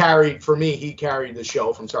he carried the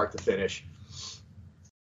show from start to finish.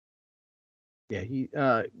 Yeah,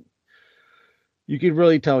 you could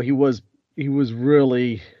really tell he was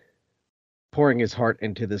really pouring his heart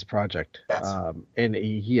into this project. Yes. And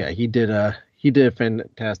he did a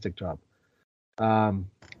fantastic job.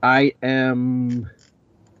 I'm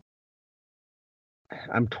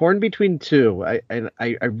torn between two. I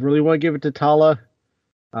really want to give it to Tala.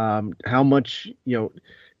 How much,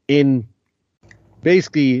 in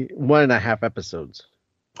basically 1.5 episodes.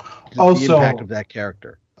 Also, the impact of that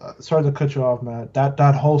character. Sorry to cut you off, Matt.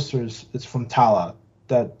 That holster is from Tala.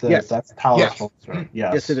 Yes. That's Tala's holster.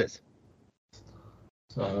 Yes, it is.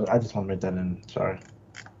 So I just want to make that in. Sorry.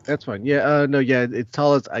 That's fine. Yeah. It's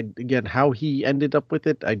Tala's. Again, how he ended up with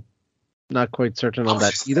it, I'm not quite certain on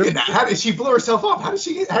that either. How did she blow herself up? How did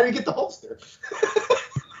he get the holster?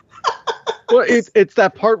 Well, it's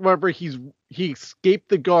that part where he escaped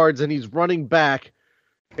the guards and he's running back,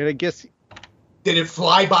 and I guess did it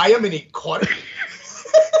fly by him and he caught it?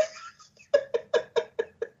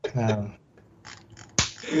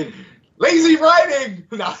 Lazy writing.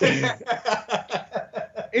 No.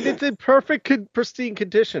 And it's in perfect, pristine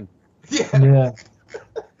condition. Yeah.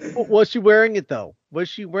 Was she wearing it though? Was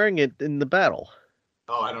she wearing it in the battle?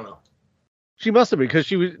 Oh, I don't know. She must have been because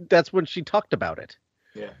that's when she talked about it.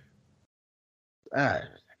 Yeah.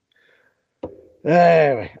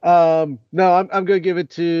 Anyway, no, I'm gonna give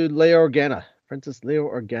it to Leia Organa, Princess Leia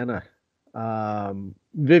Organa.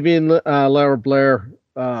 Vivian Lara Blair,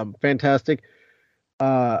 fantastic.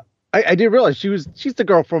 I didn't realize she's the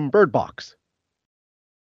girl from Bird Box.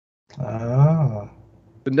 Ah.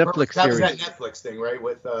 The Netflix that series. was that Netflix thing, right?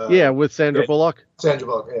 With with Sandra Bullock. Sandra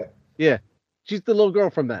Bullock, yeah. Yeah, she's the little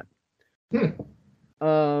girl from that.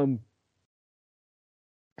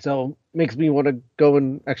 So makes me want to go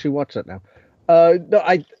and actually watch that now. No,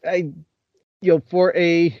 I for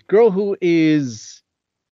a girl who is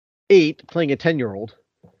 8 playing a 10-year-old,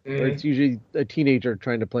 where it's usually a teenager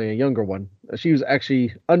trying to play a younger one. She was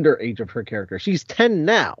actually underage of her character. She's 10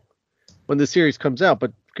 now when the series comes out,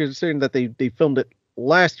 but considering that they filmed it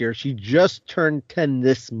last year, she just turned 10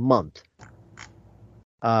 this month,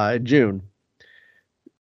 June.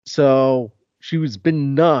 So she was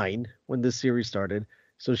been 9 when this series started.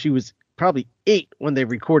 So she was probably 8 when they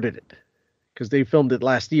recorded it, because they filmed it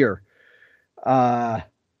last year. I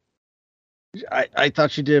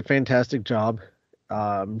thought she did a fantastic job.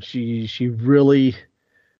 She really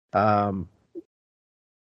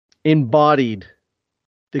embodied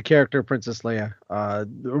the character of Princess Leia.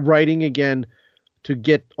 Writing again to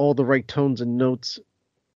get all the right tones and notes.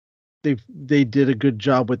 They did a good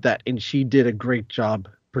job with that, and she did a great job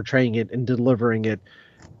portraying it and delivering it,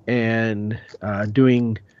 and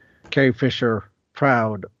doing Carrie Fisher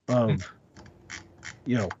proud of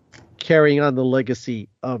carrying on the legacy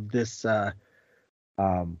of this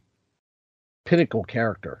pinnacle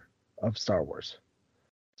character of Star Wars.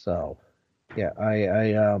 So yeah,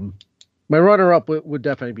 I my runner-up would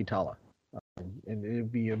definitely be Tala, and it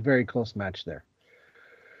would be a very close match there.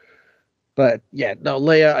 But yeah, no,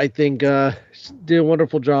 Leia, I think did a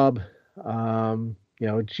wonderful job.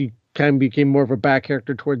 She kind of became more of a back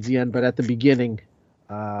character towards the end, but at the beginning,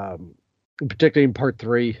 particularly in part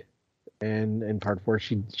 3 and part 4,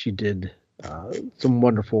 she did some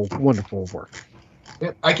wonderful work.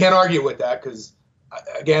 Yeah, I can't argue with that because,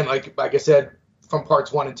 again, like I said, from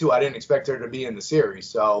parts 1 and 2, I didn't expect her to be in the series.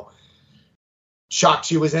 So, shocked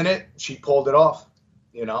she was in it. She pulled it off.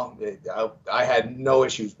 I had no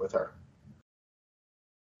issues with her.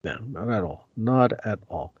 No, not at all. Not at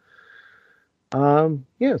all.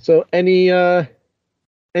 Yeah. So, any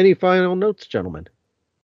final notes, gentlemen?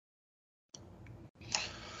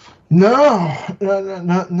 No, nothing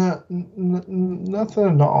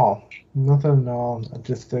at all. Nothing at all. I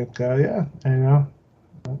just think,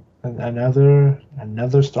 another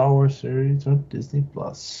Star Wars series on Disney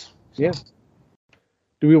Plus. So. Yeah.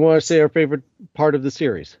 Do we want to say our favorite part of the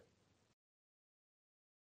series?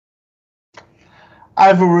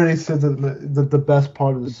 I've already said that the best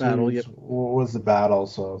part of the battle, series was the battle,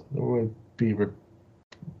 so it would be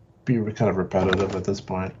kind of repetitive at this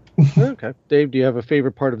point. Okay. Dave, do you have a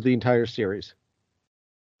favorite part of the entire series?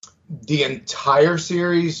 The entire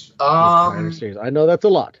series? I know that's a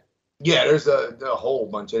lot. Yeah, there's a whole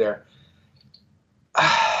bunch of there.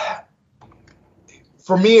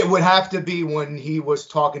 For me, it would have to be when he was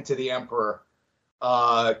talking to the Emperor,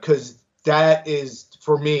 because that is,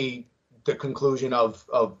 for me, the conclusion of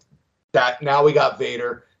that. Now we got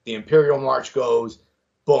Vader. The Imperial March goes.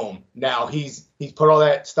 Boom. Now he's put all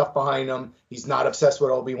that stuff behind him. He's not obsessed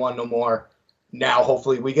with Obi-Wan no more. Now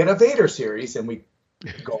hopefully we get a Vader series and we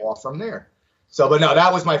go off from there. So, but no,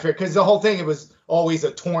 that was my favorite, because the whole thing, it was always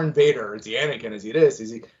a torn Vader. Is he Anakin? Is he this?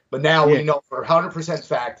 Is he? But now we know for 100%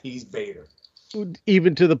 fact he's Vader.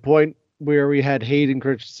 Even to the point where we had Hayden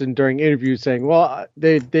Christensen during interviews saying, well,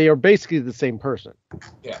 they are basically the same person.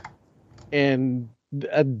 Yeah. And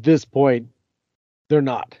at this point, they're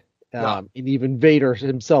not. No. And even Vader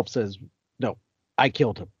himself says, no, I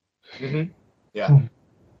killed him. Mm-hmm. Yeah.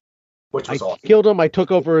 Which was awesome. Killed him. I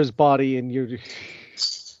took over his body, and you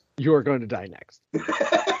are going to die next.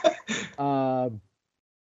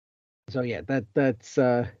 So yeah, that's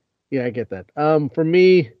I get that. For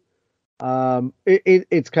me,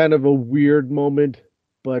 it's kind of a weird moment,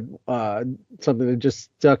 but something that just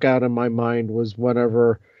stuck out in my mind was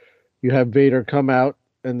whenever you have Vader come out,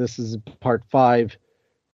 and this is part 5,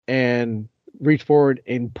 and reach forward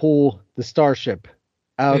and pull the starship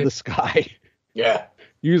out of the sky. Yeah.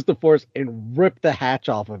 Use the Force and rip the hatch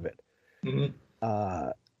off of it. Mm-hmm.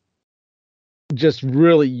 Just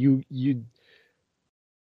really, you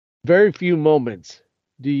very few moments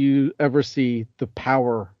do you ever see the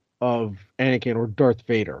power of Anakin or Darth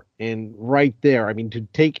Vader. And right there, I mean, to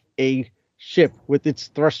take a ship with its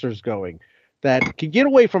thrusters going that can get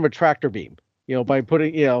away from a tractor beam, by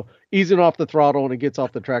putting, easing off the throttle and it gets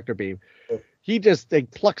off the tractor beam. He just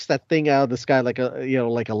plucks that thing out of the sky like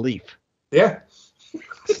a leaf. Yeah.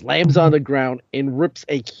 Slams on the ground and rips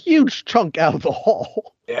a huge chunk out of the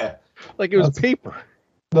hull. Yeah. Like it was paper.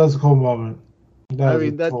 That's a cool moment.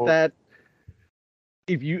 That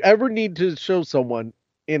if you ever need to show someone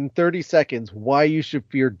in 30 seconds why you should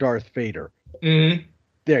fear Darth Vader,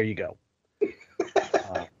 there you go.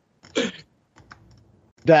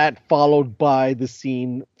 That followed by the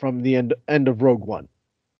scene from the end of Rogue One.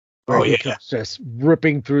 Oh, yeah. Just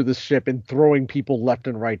ripping through the ship and throwing people left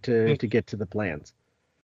and right to get to the plans.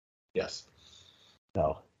 Yes.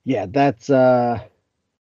 So, yeah, that's my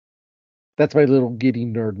little giddy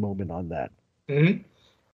nerd moment on that. Mm-hmm.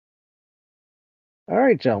 All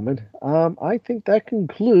right, gentlemen. I think that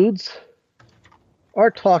concludes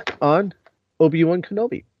our talk on Obi-Wan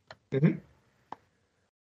Kenobi. Mm-hmm.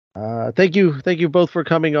 Thank you both for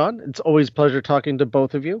coming on. It's always a pleasure talking to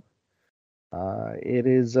both of you. It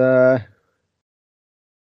is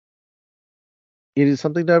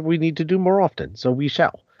something that we need to do more often, so we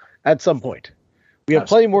shall at some point. We have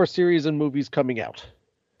plenty more series and movies coming out.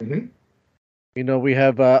 Mm-hmm. We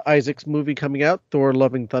have Isaac's movie coming out, Thor: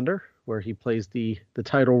 Love and Thunder, where he plays the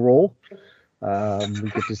title role.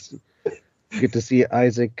 We get to see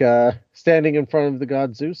Isaac standing in front of the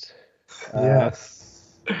god Zeus. Yes.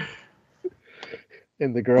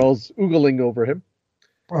 And the girls oogling over him.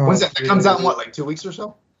 When's that? That comes out in what, like 2 weeks or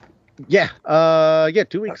so? Yeah. 2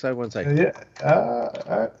 weeks, I would say. Really?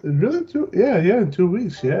 In 2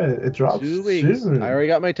 weeks. Yeah, it drops 2 weeks. soon. I already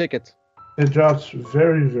got my tickets. It drops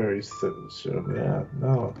very, very soon. Yeah,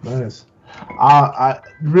 no, nice. I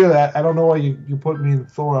don't know why you put me in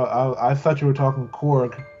Thor. I thought you were talking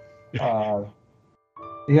Korg.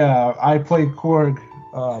 Yeah, I played Korg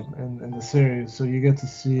in the series, so you get to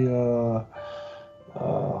see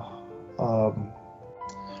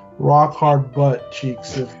rock hard butt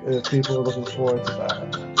cheeks if people are looking forward to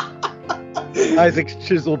that. Isaac's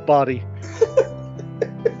chiseled body.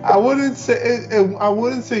 I wouldn't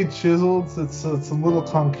say chiseled. It's a little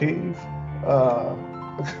concave.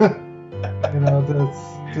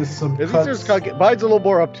 There's some cuts. Mine's a little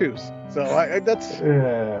more obtuse. So that's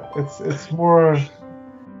it's more.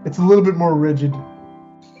 It's a little bit more rigid.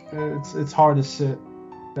 It's hard to sit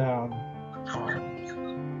down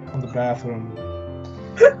on the bathroom.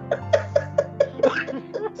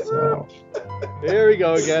 So there we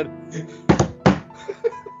go again.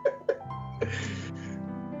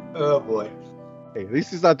 Oh boy. Hey, at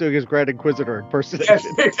least he's not doing his Grand Inquisitor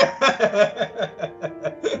impersonation.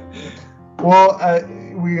 Well,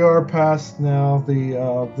 we are past now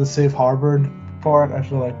the safe harbor part. I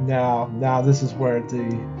feel like now this is where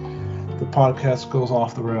the podcast goes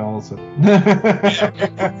off the rails. And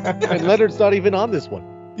Leonard's not even on this one.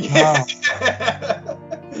 Wow.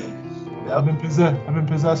 I've been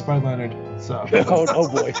possessed by Leonard. So. oh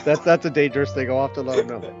boy, that's a dangerous thing. I'll have to let him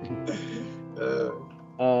know.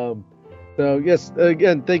 So yes,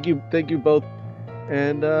 again, thank you both,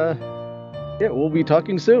 and we'll be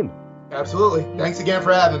talking soon. Absolutely. Thanks again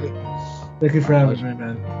for having me. Thank you for having me,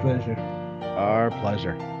 man. Pleasure. Our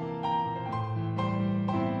pleasure.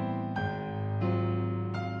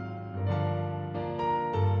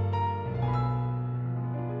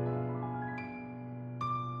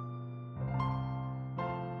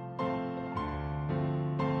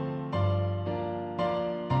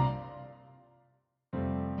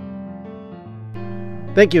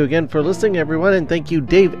 Thank you again for listening, everyone, and thank you,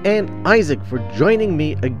 Dave and Isaac, for joining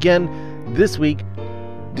me again this week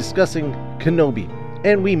discussing Kenobi.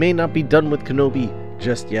 And we may not be done with Kenobi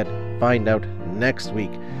just yet. Find out next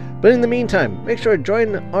week. But in the meantime, make sure to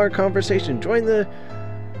join our conversation. Join the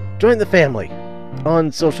family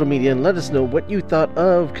on social media and let us know what you thought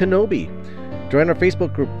of Kenobi. Join our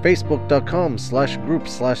Facebook group,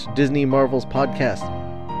 facebook.com/group/Disney Marvels Podcast.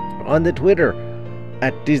 On the Twitter,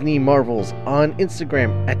 at Disney Marvels, on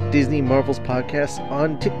Instagram at Disney Marvels Podcast,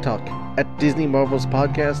 on TikTok at Disney Marvels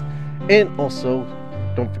Podcast, and also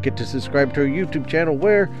don't forget to subscribe to our YouTube channel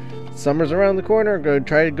where summer's around the corner. I'm going to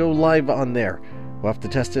try to go live on there. We'll have to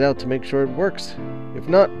test it out to make sure it works. If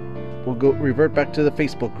not, we'll revert back to the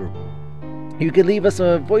Facebook group. You can leave us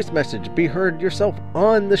a voice message, be heard yourself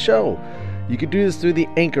on the show. You can do this through the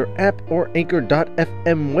Anchor app or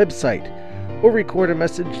Anchor.fm website, or record a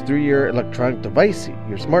message through your electronic device,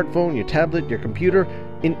 your smartphone, your tablet, your computer,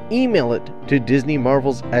 and email it to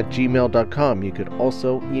disneymarvels@gmail.com. You could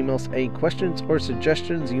also email us any questions or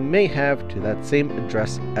suggestions you may have to that same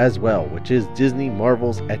address as well, which is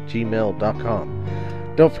disneymarvels@gmail.com.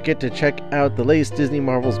 Don't forget to check out the latest Disney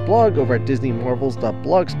Marvels blog over at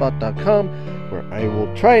disneymarvels.blogspot.com, where I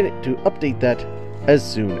will try to update that as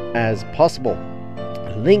soon as possible.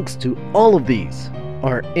 Links to all of these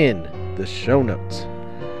are in the show notes.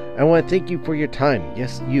 I want to thank you for your time.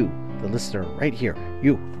 Yes, you, the listener right here.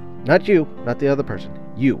 You, not the other person.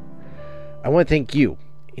 You. I want to thank you,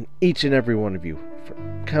 and each and every one of you, for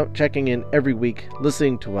checking in every week,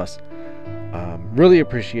 listening to us. Really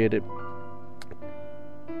appreciate it.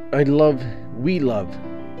 We love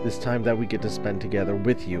this time that we get to spend together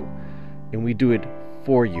with you, and we do it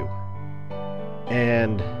for you.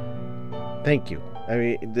 And thank you. I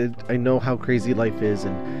mean, I know how crazy life is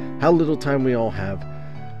and how little time we all have.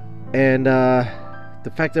 And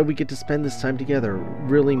the fact that we get to spend this time together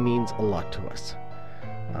really means a lot to us.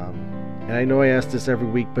 And I know I ask this every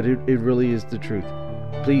week, but it really is the truth.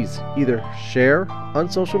 Please either share on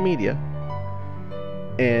social media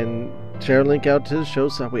and share a link out to the show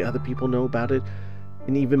so that way other people know about it.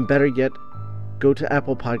 And even better yet, go to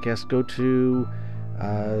Apple Podcasts, go to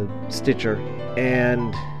Stitcher,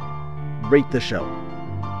 and rate the show.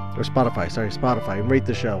 Or Spotify, and rate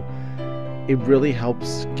the show. It really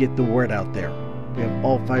helps get the word out there. We have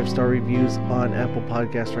all 5-star reviews on Apple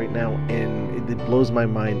Podcasts right now, and it blows my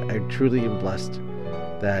mind. I truly am blessed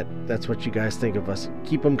that that's what you guys think of us.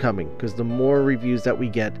 Keep them coming, because the more reviews that we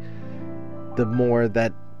get, the more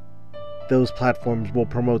that those platforms will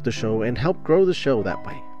promote the show and help grow the show that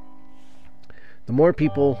way. The more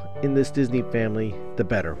people in this Disney family, the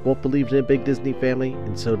better. Walt believes in a big Disney family,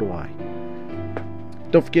 and so do I.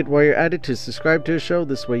 Don't forget, while you're at it, to subscribe to the show.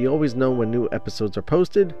 This way you always know when new episodes are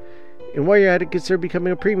posted. And while you're at it, consider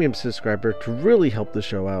becoming a premium subscriber to really help the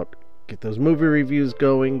show out. Get those movie reviews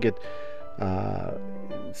going, get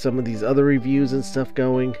some of these other reviews and stuff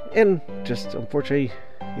going. And just, unfortunately,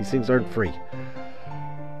 these things aren't free.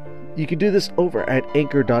 You can do this over at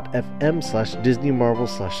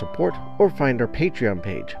anchor.fm/DisneyMarvel/support or find our Patreon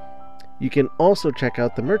page. You can also check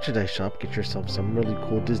out the merchandise shop. Get yourself some really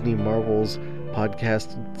cool Disney Marvels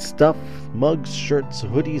podcast stuff, mugs, shirts,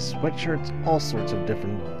 hoodies, sweatshirts, all sorts of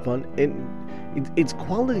different fun. And it's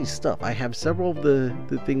quality stuff. I have several of the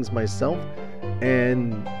things myself,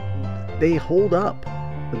 and they hold up.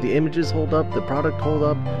 The images hold up, the product hold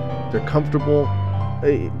up, they're comfortable.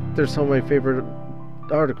 They're some of my favorite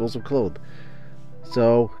articles of clothes.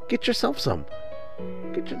 So get yourself some.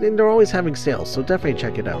 And they're always having sales, so definitely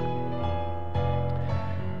check it out.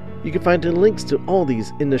 You can find the links to all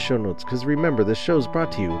these in the show notes, because remember, this show is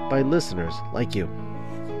brought to you by listeners like you.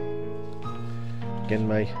 Again,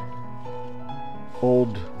 my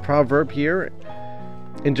old proverb here.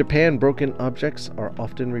 In Japan, broken objects are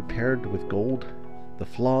often repaired with gold. The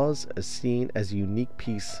flaws are seen as a unique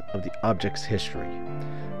piece of the object's history,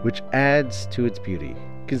 which adds to its beauty.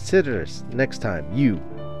 Consider this next time you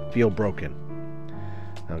feel broken.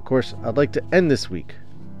 Now, of course, I'd like to end this week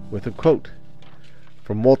with a quote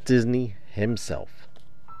from Walt Disney himself.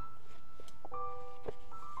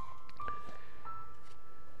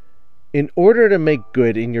 In order to make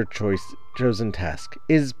good in your chosen task,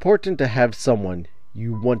 it is important to have someone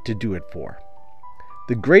you want to do it for.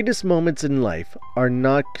 The greatest moments in life are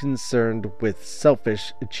not concerned with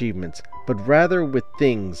selfish achievements, but rather with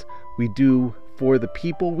things we do for the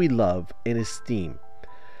people we love and esteem,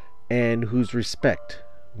 and whose respect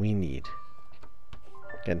we need.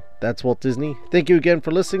 Again, that's Walt Disney. Thank you again for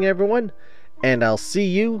listening, everyone, and I'll see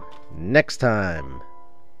you next time.